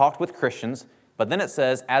went and talked with Christians, but then it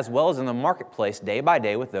says, as well as in the marketplace day by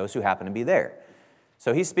day with those who happen to be there.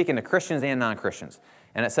 So he's speaking to Christians and non-Christians.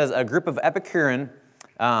 And it says, a group of Epicurean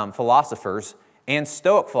philosophers and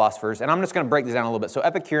Stoic philosophers, and I'm just going to break these down a little bit. So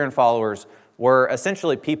Epicurean followers were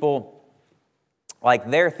essentially people, like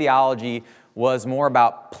their theology was more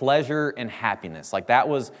about pleasure and happiness. Like that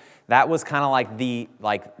was kind of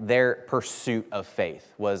like their pursuit of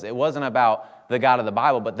faith. It wasn't about the God of the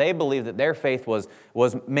Bible, but they believed that their faith was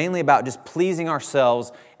mainly about just pleasing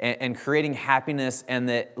ourselves and creating happiness, and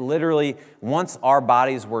that literally once our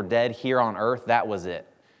bodies were dead here on earth, that was it.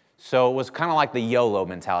 So it was kind of like the YOLO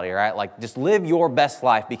mentality, right? Like just live your best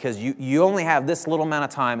life because you only have this little amount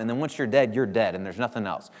of time, and then once you're dead and there's nothing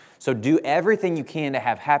else. So do everything you can to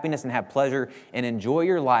have happiness and have pleasure and enjoy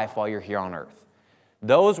your life while you're here on earth.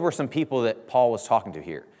 Those were some people that Paul was talking to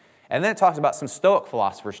here. And then it talks about some Stoic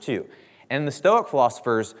philosophers too. And the Stoic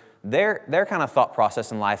philosophers, their kind of thought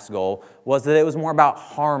process and life's goal was that it was more about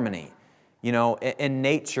harmony. in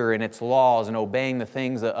nature and its laws and obeying the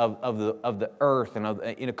things of the earth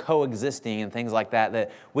and coexisting and things like that,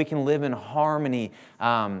 that we can live in harmony.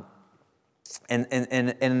 And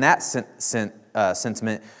in that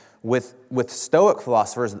sentiment, with Stoic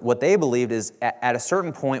philosophers, what they believed is at a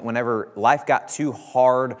certain point, whenever life got too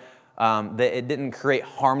hard, that it didn't create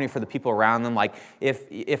harmony for the people around them. Like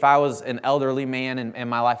if I was an elderly man and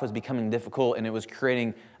my life was becoming difficult and it was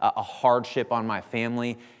creating a hardship on my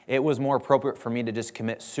family, it was more appropriate for me to just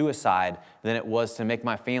commit suicide than it was to make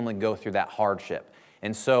my family go through that hardship.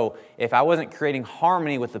 And so if I wasn't creating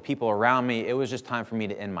harmony with the people around me, it was just time for me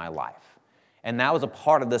to end my life. And that was a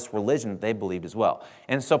part of this religion that they believed as well.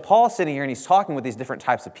 And so Paul's sitting here and he's talking with these different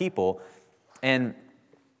types of people, and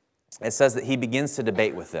it says that he begins to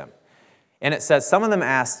debate with them. And it says, some of them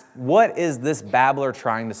asked, "What is this babbler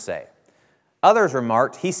trying to say?" Others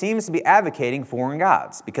remarked, "He seems to be advocating foreign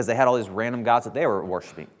gods," because they had all these random gods that they were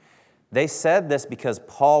worshiping. They said this because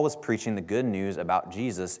Paul was preaching the good news about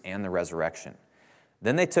Jesus and the resurrection.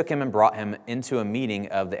 Then they took him and brought him into a meeting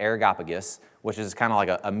of the Areopagus, which is kind of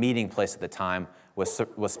like a meeting place at the time with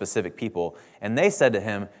specific people. And they said to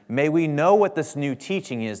him, "May we know what this new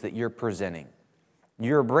teaching is that you're presenting?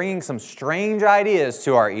 You're bringing some strange ideas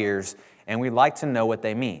to our ears, and we'd like to know what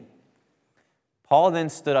they mean." Paul then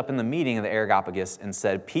stood up in the meeting of the Areopagus and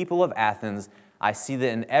said, "People of Athens, I see that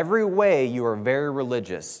in every way you are very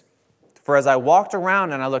religious. For as I walked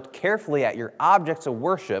around and I looked carefully at your objects of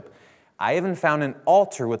worship, I even found an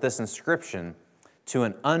altar with this inscription, 'To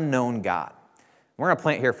an unknown God.'" We're going to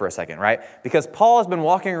plant here for a second, right? Because Paul has been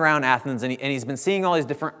walking around Athens and he's been seeing all these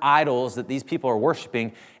different idols that these people are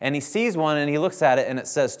worshiping, and he sees one and he looks at it and it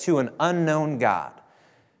says, "To an unknown God."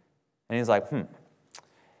 And he's like, And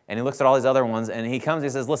he looks at all these other ones and he comes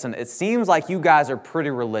and he says, "Listen, it seems like you guys are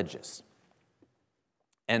pretty religious."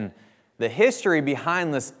 And the history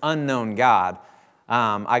behind this unknown God,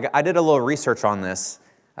 I did a little research on this,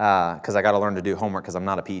 because I got to learn to do homework because I'm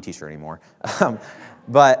not a PE teacher anymore.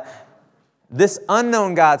 But this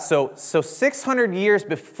unknown God, so 600 years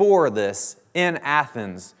before this in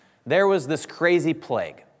Athens, there was this crazy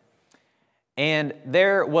plague. And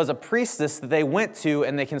there was a priestess that they went to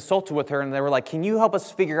and they consulted with her and they were like, "Can you help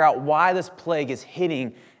us figure out why this plague is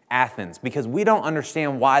hitting Athens? Because we don't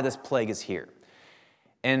understand why this plague is here."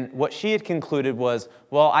 And what she had concluded was,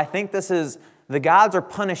 "Well, I think the gods are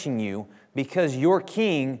punishing you because your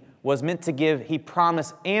king was meant to he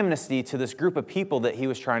promised amnesty to this group of people that he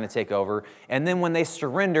was trying to take over. And then when they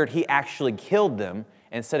surrendered, he actually killed them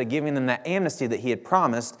instead of giving them that amnesty that he had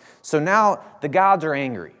promised. So now the gods are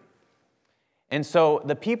angry." And so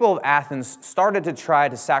the people of Athens started to try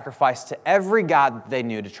to sacrifice to every god that they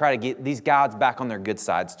knew to try to get these gods back on their good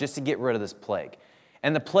sides, just to get rid of this plague.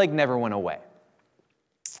 And the plague never went away.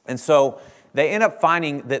 And so they end up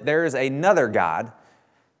finding that there is another god.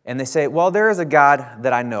 And they say, "Well, there is a God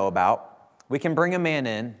that I know about. We can bring a man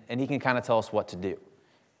in, and he can kind of tell us what to do."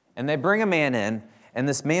 And they bring a man in, and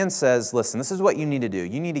this man says, "Listen, this is what you need to do.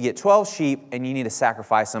 You need to get 12 sheep, and you need to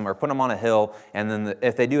sacrifice them or put them on a hill, and then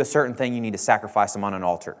if they do a certain thing, you need to sacrifice them on an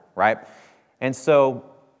altar," right? And so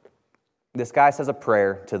this guy says a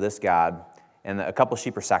prayer to this God, and a couple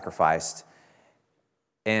sheep are sacrificed.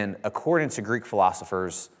 And according to Greek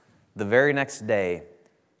philosophers, the very next day,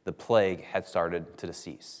 the plague had started to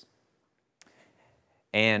cease.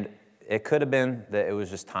 And it could have been that it was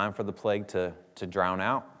just time for the plague to drown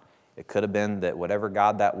out. It could have been that whatever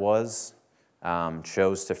God that was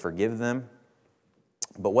chose to forgive them.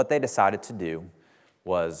 But what they decided to do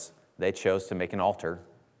was they chose to make an altar,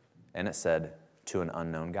 and it said, "To an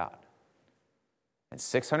unknown God." And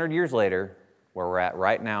 600 years later, where we're at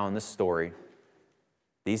right now in this story,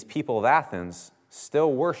 these people of Athens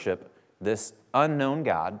still worship this unknown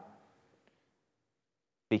God,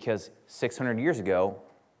 because 600 years ago,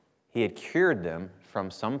 he had cured them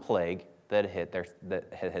from some plague that had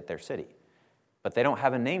hit their city. But they don't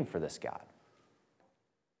have a name for this God.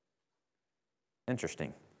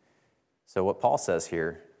 Interesting. So what Paul says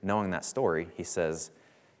here, knowing that story, he says,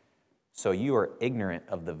 "So you are ignorant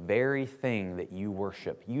of the very thing that you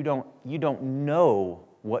worship. You don't know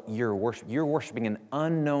what you're worshiping. You're worshiping an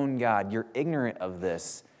unknown God. You're ignorant of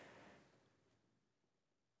this.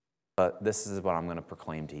 But this is what I'm going to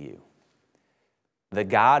proclaim to you. The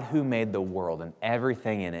God who made the world and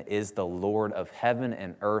everything in it is the Lord of heaven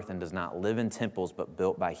and earth and does not live in temples but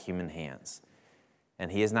built by human hands.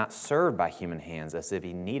 And he is not served by human hands as if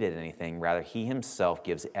he needed anything. Rather, he himself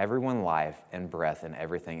gives everyone life and breath and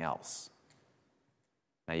everything else."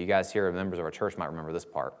 Now, you guys here, members of our church, might remember this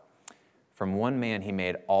part. "From one man he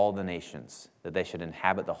made all the nations, that they should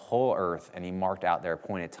inhabit the whole earth, and he marked out their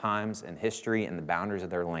appointed times and history and the boundaries of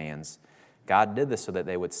their lands, God did this so that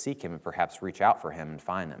they would seek him and perhaps reach out for him and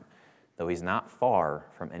find him, though he's not far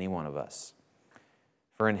from any one of us.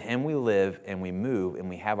 For in him we live and we move and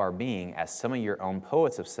we have our being, as some of your own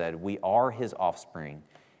poets have said, we are his offspring.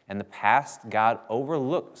 In the past, God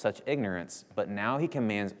overlooked such ignorance, but now he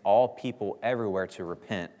commands all people everywhere to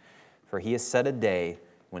repent, for he has set a day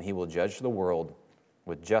when he will judge the world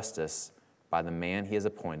with justice by the man he has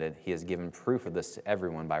appointed. He has given proof of this to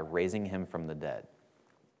everyone by raising him from the dead.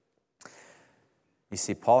 You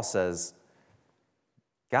see, Paul says,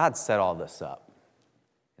 God set all this up.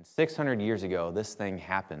 And 600 years ago, this thing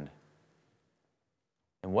happened.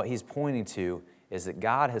 And what he's pointing to is that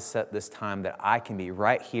God has set this time that I can be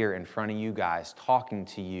right here in front of you guys talking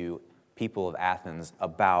to you, people of Athens,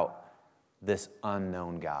 about this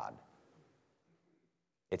unknown God.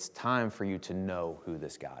 It's time for you to know who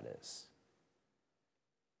this God is.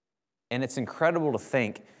 And it's incredible to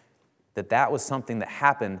think that that was something that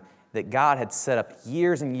happened that God had set up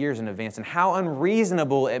years and years in advance, and how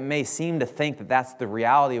unreasonable it may seem to think that that's the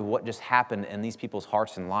reality of what just happened in these people's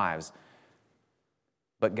hearts and lives.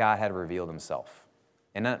 But God had revealed himself.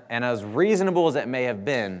 And as reasonable as it may have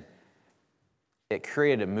been, it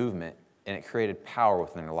created a movement and it created power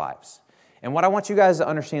within their lives. And what I want you guys to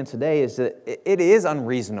understand today is that it is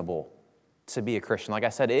unreasonable to be a Christian. Like I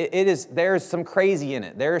said, there's some crazy in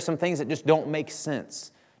it. There are some things that just don't make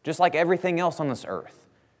sense, just like everything else on this earth.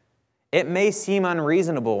 It may seem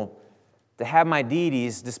unreasonable to have my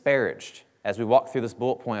deities disparaged as we walk through this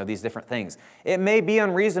bullet point of these different things. It may be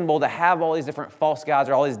unreasonable to have all these different false gods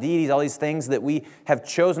or all these deities, all these things that we have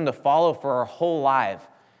chosen to follow for our whole life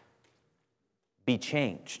be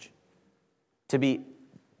changed, to be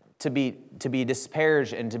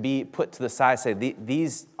disparaged and to be put to the side, say,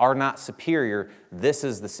 these are not superior, this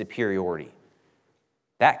is the superiority.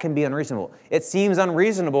 That can be unreasonable. It seems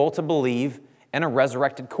unreasonable to believe in a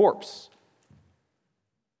resurrected corpse.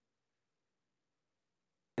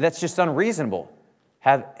 That's just unreasonable.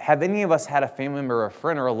 Have any of us had a family member, a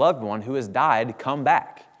friend, or a loved one who has died come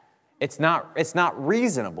back? It's not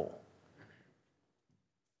reasonable.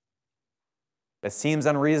 It seems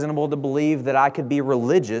unreasonable to believe that I could be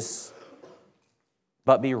religious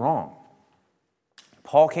but be wrong.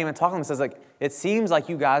 Paul came and talked to him and says, it seems like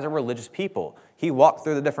you guys are religious people. He walked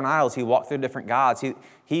through the different idols. He walked through different gods.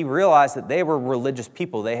 He realized that they were religious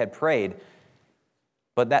people. They had prayed.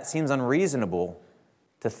 But that seems unreasonable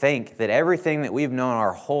to think that everything that we've known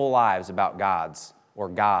our whole lives about gods or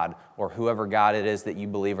God or whoever God it is that you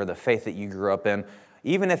believe or the faith that you grew up in,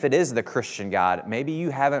 even if it is the Christian God, maybe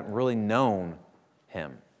you haven't really known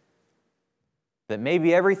him. That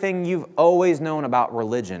maybe everything you've always known about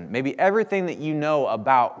religion, maybe everything that you know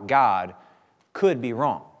about God could be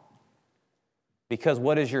wrong. Because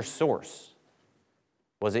what is your source?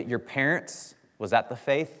 Was it your parents? Was that the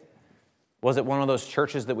faith? Was it one of those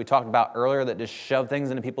churches that we talked about earlier that just shoved things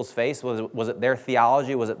into people's face? Was it their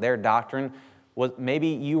theology? Was it their doctrine? Maybe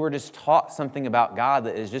you were just taught something about God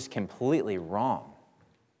that is just completely wrong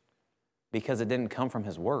because it didn't come from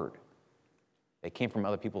his word. It came from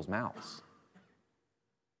other people's mouths.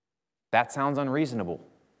 That sounds unreasonable.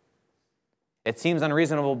 It seems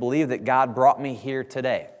unreasonable to believe that God brought me here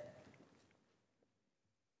today.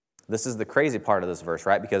 This is the crazy part of this verse,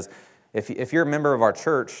 right? Because if you're a member of our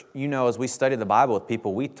church, you know as we study the Bible with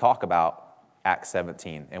people, we talk about Acts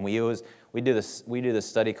 17. And we do this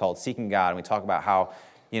study called Seeking God, and we talk about how,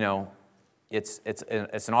 it's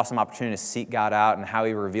an awesome opportunity to seek God out and how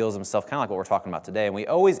he reveals himself, kind of like what we're talking about today. And we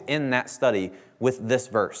always end that study with this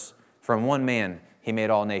verse. From one man he made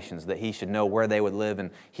all nations, that he should know where they would live,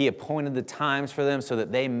 and he appointed the times for them so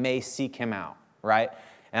that they may seek him out, right?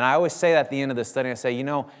 And I always say that at the end of the study, I say,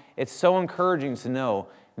 it's so encouraging to know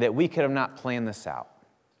that we could have not planned this out.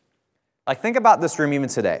 Like, think about this room even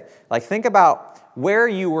today. Like, think about where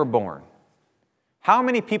you were born. How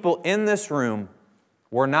many people in this room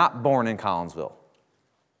were not born in Collinsville?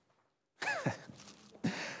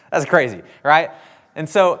 That's crazy, right? And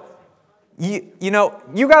so, you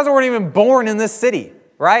guys weren't even born in this city,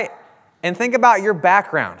 right? And think about your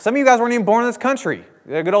background. Some of you guys weren't even born in this country.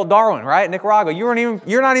 Good old Darwin, right? Nicaragua.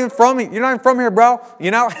 You're not even from here, bro.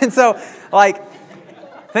 And so,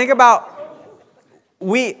 think about,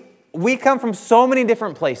 we come from so many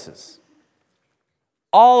different places,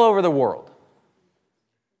 all over the world.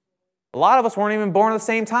 A lot of us weren't even born at the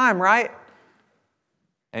same time, right?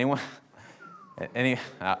 Anyone?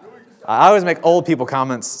 I always make old people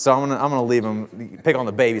comments, so I'm gonna leave them, pick on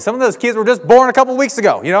the babies. Some of those kids were just born a couple weeks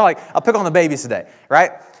ago. I'll pick on the babies today,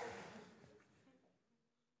 right?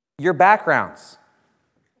 Your backgrounds,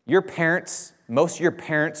 your parents, most of your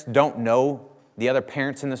parents don't know the other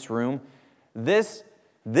parents in this room. This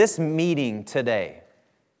This meeting today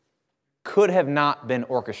could have not been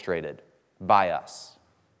orchestrated by us.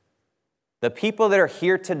 The people that are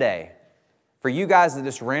here today, for you guys that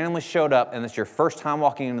just randomly showed up and it's your first time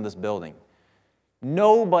walking into this building,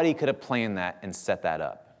 nobody could have planned that and set that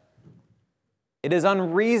up. It is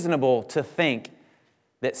unreasonable to think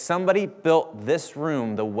that somebody built this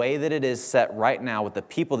room the way that it is set right now with the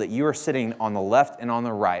people that you are sitting on the left and on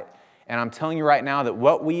the right. And I'm telling you right now that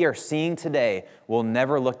what we are seeing today will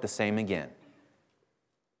never look the same again.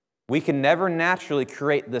 We can never naturally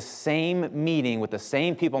create the same meeting with the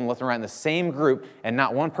same people on the left and right in the same group and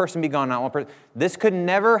not one person be gone, not one person. This could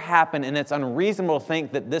never happen, and it's unreasonable to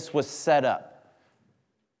think that this was set up.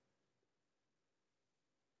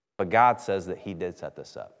 But God says that He did set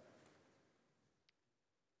this up.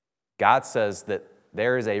 God says that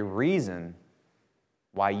there is a reason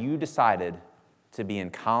why you decided to be in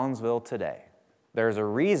Collinsville today. There's a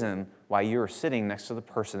reason why you are sitting next to the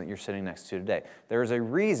person that you're sitting next to today. There is a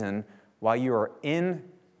reason why you are in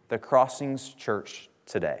the Crossings Church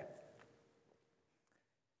today.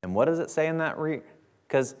 And what does it say in that?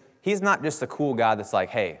 Because He's not just a cool guy that's like,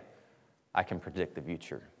 hey, I can predict the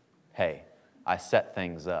future. Hey, I set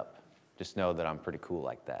things up. Just know that I'm pretty cool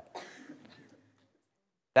like that.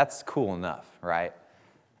 That's cool enough, right?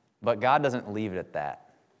 But God doesn't leave it at that.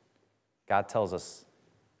 God tells us,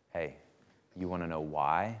 hey, you want to know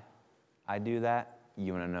why I do that?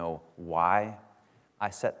 You want to know why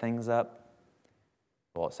I set things up?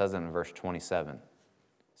 Well, it says in verse 27. It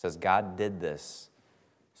says, God did this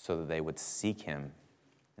so that they would seek Him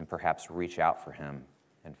and perhaps reach out for Him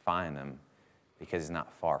and find Him because He's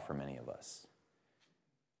not far from any of us.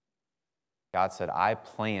 God said, I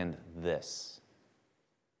planned this.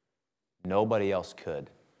 Nobody else could.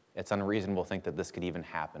 It's unreasonable to think that this could even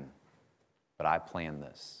happen, but I planned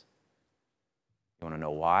this. You want to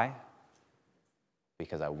know why?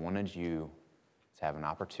 Because I wanted you to have an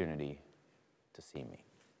opportunity to see me.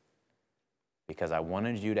 Because I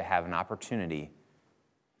wanted you to have an opportunity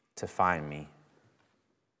to find me.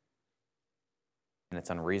 And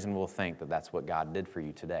it's unreasonable to think that that's what God did for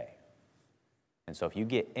you today. And so if you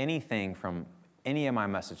get anything from any of my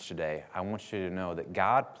message today, I want you to know that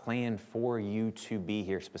God planned for you to be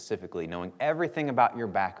here specifically, knowing everything about your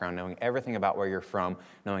background, knowing everything about where you're from,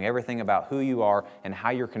 knowing everything about who you are and how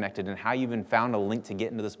you're connected and how you even found a link to get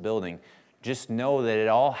into this building. Just know that it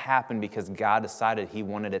all happened because God decided He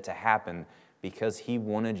wanted it to happen because He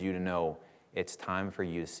wanted you to know it's time for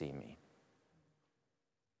you to see me.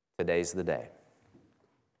 Today's the day.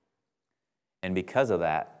 And because of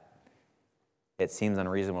that, it seems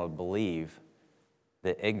unreasonable to believe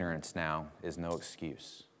that ignorance now is no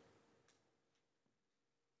excuse.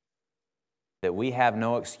 That we have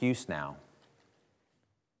no excuse now.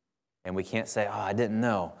 And we can't say, oh, I didn't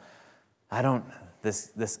know.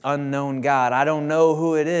 This unknown God, I don't know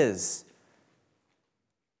who it is.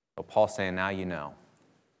 But Paul's saying, now you know.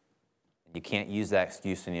 You can't use that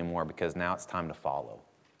excuse anymore because now it's time to follow.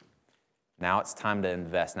 Now it's time to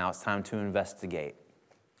invest. Now it's time to investigate.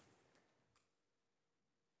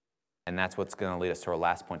 And that's what's going to lead us to our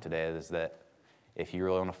last point today, is that if you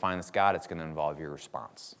really want to find this God, it's going to involve your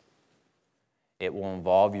response. It will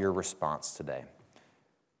involve your response today.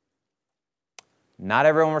 Not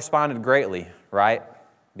everyone responded greatly, right?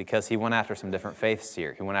 Because he went after some different faiths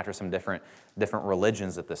here. He went after some different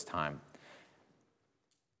religions at this time.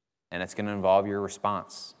 And it's going to involve your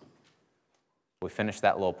response. We finished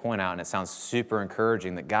that little point out, and it sounds super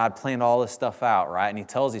encouraging that God planned all this stuff out, right? And He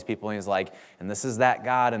tells these people, and He's like, and this is that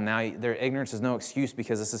God, and now their ignorance is no excuse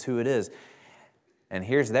because this is who it is. And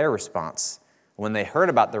here's their response. When they heard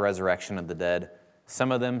about the resurrection of the dead,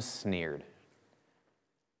 some of them sneered.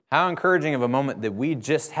 How encouraging of a moment that we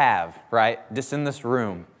just have, right? Just in this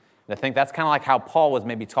room. And I think that's kind of like how Paul was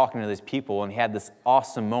maybe talking to these people, and he had this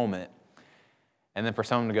awesome moment. And then for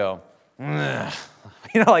someone to go, ugh,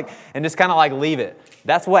 and just kind of leave it.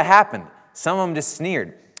 That's what happened. Some of them just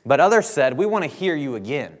sneered. But others said, we want to hear you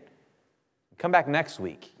again. Come back next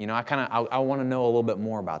week. I want to know a little bit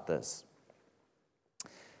more about this.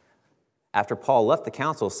 After Paul left the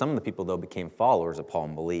council, some of the people, though, became followers of Paul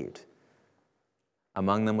and believed.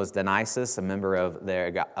 Among them was Dionysius, a member of the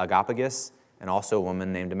Areopagus, and also a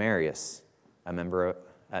woman named Damaris, and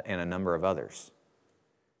a number of others.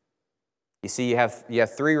 You see, you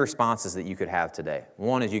have three responses that you could have today.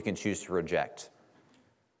 One is you can choose to reject.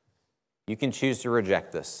 You can choose to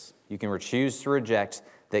reject this. You can choose to reject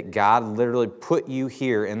that God literally put you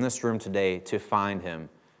here in this room today to find Him.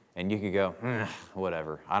 And you could go,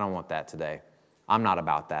 whatever, I don't want that today. I'm not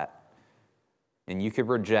about that. And you could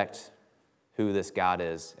reject who this God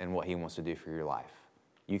is and what He wants to do for your life.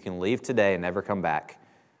 You can leave today and never come back,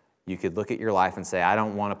 You could look at your life and say, I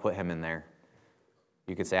don't want to put him in there.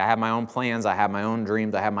 You could say, I have my own plans, I have my own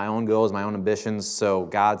dreams, I have my own goals, my own ambitions, so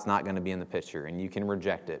God's not going to be in the picture. And you can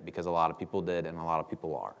reject it because a lot of people did and a lot of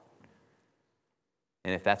people are.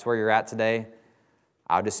 And if that's where you're at today,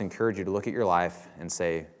 I'll just encourage you to look at your life and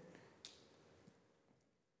say,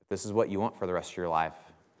 if this is what you want for the rest of your life,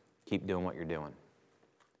 keep doing what you're doing.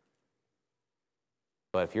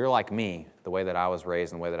 But if you're like me, the way that I was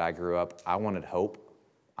raised and the way that I grew up, I wanted hope,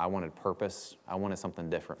 I wanted purpose, I wanted something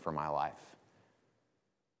different for my life.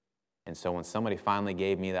 And so when somebody finally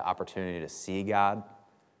gave me the opportunity to see God,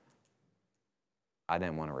 I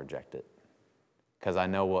didn't want to reject it. Because I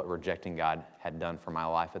know what rejecting God had done for my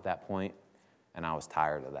life at that point, and I was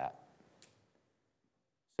tired of that.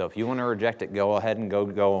 So if you want to reject it, go ahead and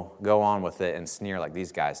go on with it and sneer like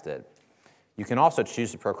these guys did. You can also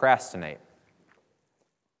choose to procrastinate.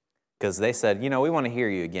 Because they said, we want to hear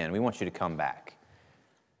you again. We want you to come back.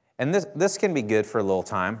 And this can be good for a little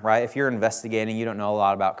time, right? If you're investigating, you don't know a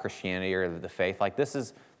lot about Christianity or the faith, like this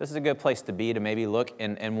is a good place to be, to maybe look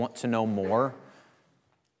and want to know more.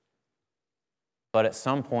 But at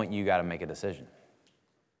some point, you got to make a decision.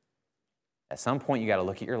 At some point, you got to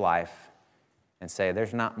look at your life and say,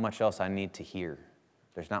 there's not much else I need to hear.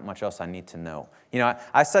 There's not much else I need to know.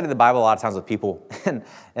 I study the Bible a lot of times with people,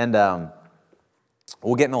 and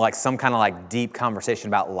we'll get into like some kind of like deep conversation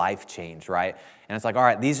about life change, right? And it's like, all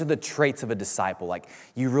right, these are the traits of a disciple. Like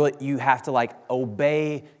you have to like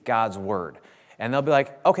obey God's word. And they'll be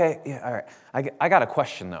like, okay, yeah, all right. I got a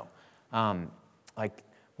question though. Like,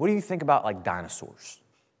 what do you think about like dinosaurs?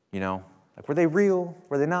 Like were they real?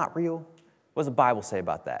 Were they not real? What does the Bible say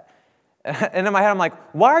about that? And in my head, I'm like,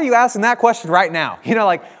 why are you asking that question right now?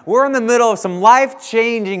 Like we're in the middle of some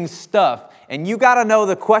life-changing stuff. And you got to know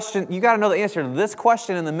the question, you got to know the answer to this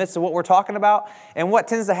question in the midst of what we're talking about. And what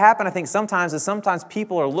tends to happen, I think, sometimes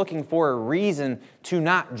people are looking for a reason to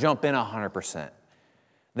not jump in 100%.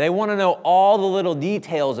 They want to know all the little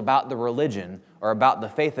details about the religion or about the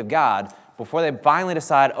faith of God before they finally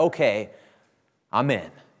decide, okay, I'm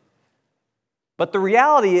in. But the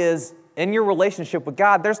reality is, in your relationship with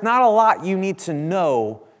God, there's not a lot you need to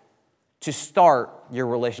know to start your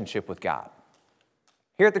relationship with God.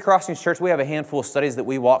 Here at the Crossings Church, we have a handful of studies that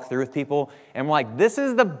we walk through with people, and we're like, this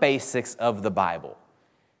is the basics of the Bible.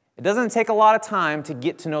 It doesn't take a lot of time to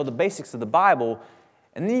get to know the basics of the Bible,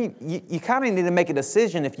 and then you kind of need to make a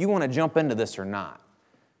decision if you want to jump into this or not.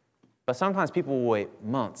 But sometimes people will wait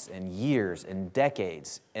months and years and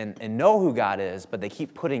decades and know who God is, but they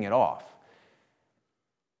keep putting it off.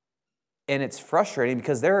 And it's frustrating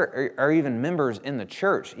because there are even members in the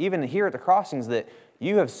church, even here at the Crossings, that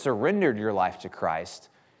you have surrendered your life to Christ,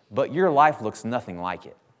 but your life looks nothing like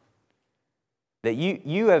it. That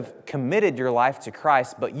you have committed your life to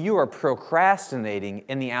Christ, but you are procrastinating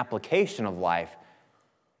in the application of life.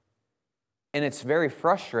 And it's very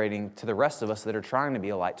frustrating to the rest of us that are trying to be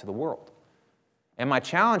a light to the world. And my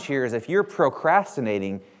challenge here is if you're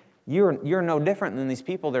procrastinating, you're no different than these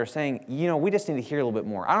people that are saying, we just need to hear a little bit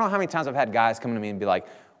more. I don't know how many times I've had guys come to me and be like,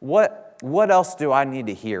 what else do I need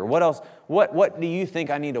to hear? What do you think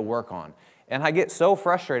I need to work on? And I get so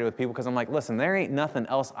frustrated with people because I'm like, listen, there ain't nothing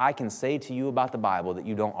else I can say to you about the Bible that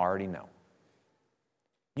you don't already know.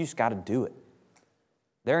 You just got to do it.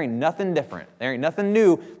 There ain't nothing different. There ain't nothing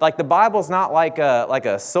new. Like the Bible's not like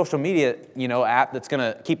a social media app that's going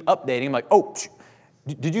to keep updating. I'm like, oh,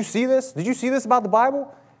 did you see this? Did you see this about the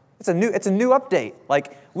Bible? It's a new update.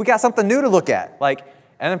 Like we got something new to look at. And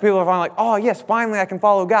then people are finally like, oh yes, finally I can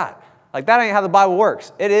follow God. Like that ain't how the Bible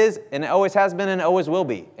works. It is, and it always has been, and it always will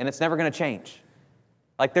be, and it's never going to change.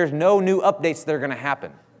 Like there's no new updates that are going to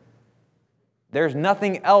happen. There's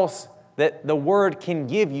nothing else that the Word can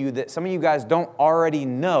give you that some of you guys don't already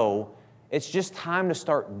know. It's just time to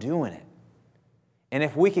start doing it. And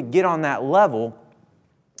if we could get on that level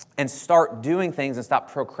and start doing things and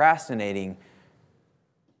stop procrastinating,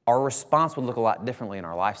 our response would look a lot differently in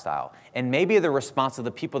our lifestyle. And maybe the response of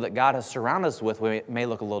the people that God has surrounded us with may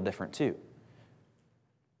look a little different too.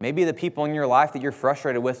 Maybe the people in your life that you're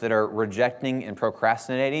frustrated with that are rejecting and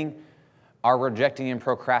procrastinating are rejecting and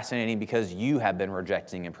procrastinating because you have been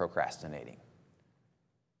rejecting and procrastinating.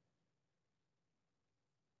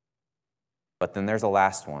 But then there's a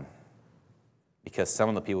last one, because some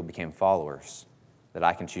of the people became followers that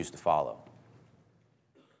I can choose to follow.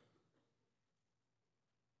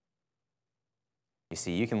 You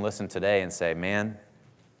see, you can listen today and say, man,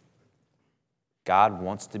 God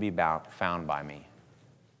wants to be found by me.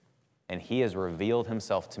 And He has revealed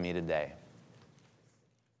Himself to me today.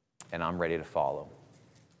 And I'm ready to follow.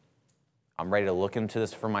 I'm ready to look into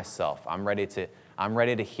this for myself. I'm ready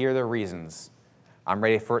to hear the reasons I'm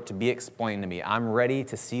ready for it to be explained to me. I'm ready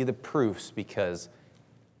to see the proofs because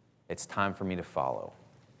it's time for me to follow.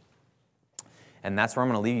 And that's where I'm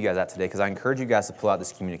going to leave you guys at today, because I encourage you guys to pull out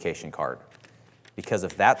this communication card. Because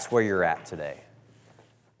if that's where you're at today,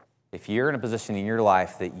 if you're in a position in your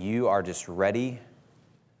life that you are just ready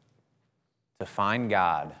to find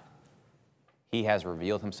God, He has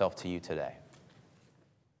revealed Himself to you today.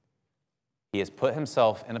 He has put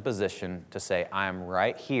Himself in a position to say, I am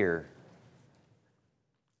right here,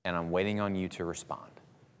 and I'm waiting on you to respond.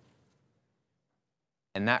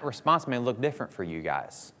 And that response may look different for you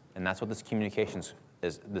guys. And that's what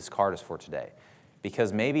this card is for today.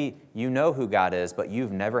 Because maybe you know who God is, but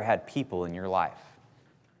you've never had people in your life.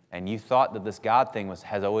 And you thought that this God thing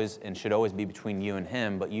has always and should always be between you and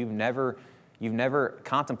Him, but you've never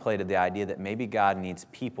contemplated the idea that maybe God needs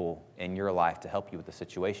people in your life to help you with the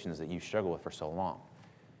situations that you've struggled with for so long.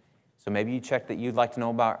 So maybe you check that you'd like to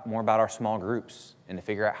know more about our small groups and to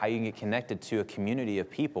figure out how you can get connected to a community of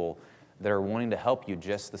people that are wanting to help you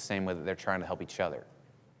just the same way that they're trying to help each other.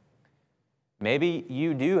 Maybe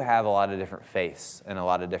you do have a lot of different faiths and a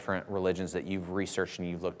lot of different religions that you've researched and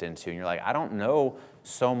you've looked into, and you're like, I don't know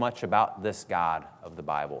so much about this God of the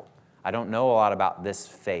Bible. I don't know a lot about this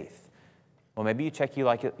faith. Well, maybe you check you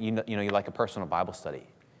like a personal Bible study,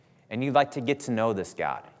 and you'd like to get to know this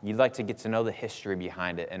God. You'd like to get to know the history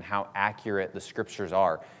behind it and how accurate the Scriptures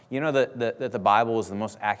are. You know that the Bible is the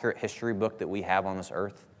most accurate history book that we have on this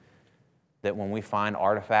earth? That when we find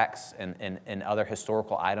artifacts and other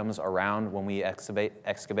historical items around, when we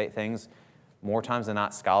excavate things, more times than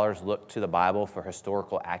not, scholars look to the Bible for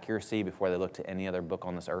historical accuracy before they look to any other book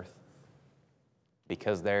on this earth.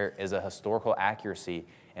 Because there is a historical accuracy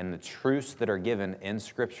in the truths that are given in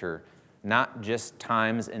Scripture, not just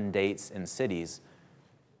times and dates and cities,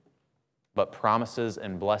 but promises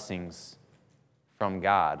and blessings from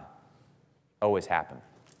God always happen.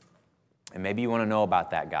 And maybe you want to know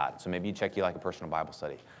about that God. So maybe you check you like a personal Bible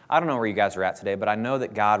study. I don't know where you guys are at today, but I know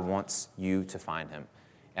that God wants you to find Him.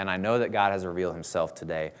 And I know that God has revealed Himself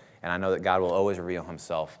today. And I know that God will always reveal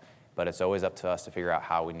Himself. But it's always up to us to figure out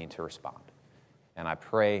how we need to respond. And I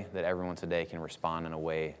pray that everyone today can respond in a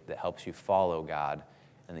way that helps you follow God,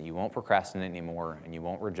 and that you won't procrastinate anymore and you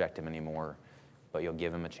won't reject Him anymore, but you'll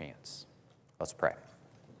give Him a chance. Let's pray.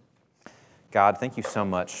 God, thank you so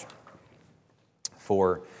much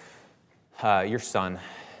for your Son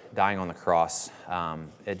dying on the cross.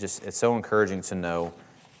 It's so encouraging to know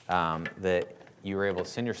that you were able to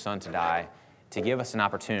send your Son to die to give us an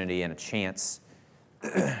opportunity and a chance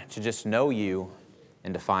to just know you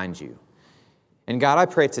and to find you. And God, I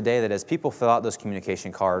pray today that as people fill out those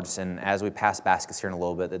communication cards and as we pass baskets here in a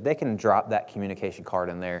little bit, that they can drop that communication card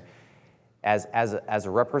in there as a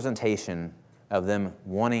representation of them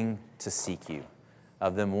wanting to seek you,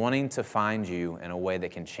 of them wanting to find you in a way that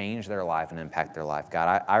can change their life and impact their life.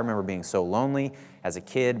 God, I remember being so lonely as a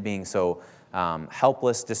kid, being so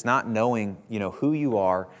helpless, just not knowing, who you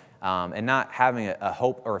are, and not having a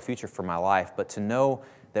hope or a future for my life, but to know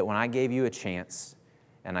that when I gave you a chance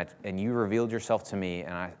and you revealed yourself to me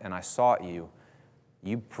and I sought you,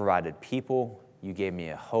 you provided people, you gave me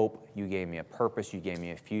a hope, you gave me a purpose, you gave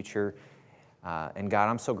me a future. And God,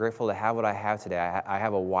 I'm so grateful to have what I have today. I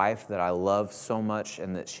have a wife that I love so much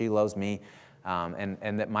and that she loves me,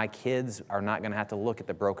 and that my kids are not going to have to look at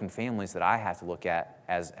the broken families that I have to look at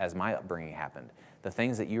as my upbringing happened. The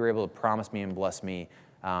things that you were able to promise me and bless me,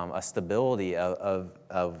 a stability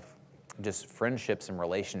of just friendships and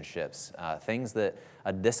relationships, things that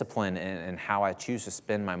a discipline in how I choose to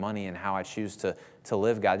spend my money and how I choose to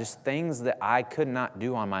live, God, just things that I could not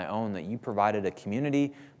do on my own, that you provided a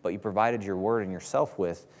community, but you provided your word and yourself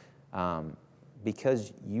with,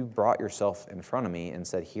 because you brought yourself in front of me and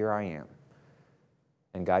said, here I am.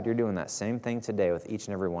 And God, you're doing that same thing today with each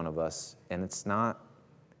and every one of us, and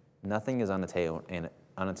nothing is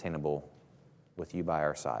unattainable with you by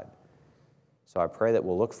our side. So I pray that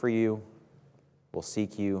we'll look for you, we'll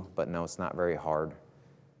seek you, but no, it's not very hard.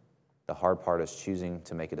 The hard part is choosing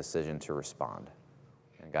to make a decision to respond.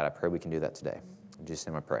 And God, I pray we can do that today. In Jesus'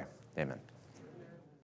 name I pray. Amen.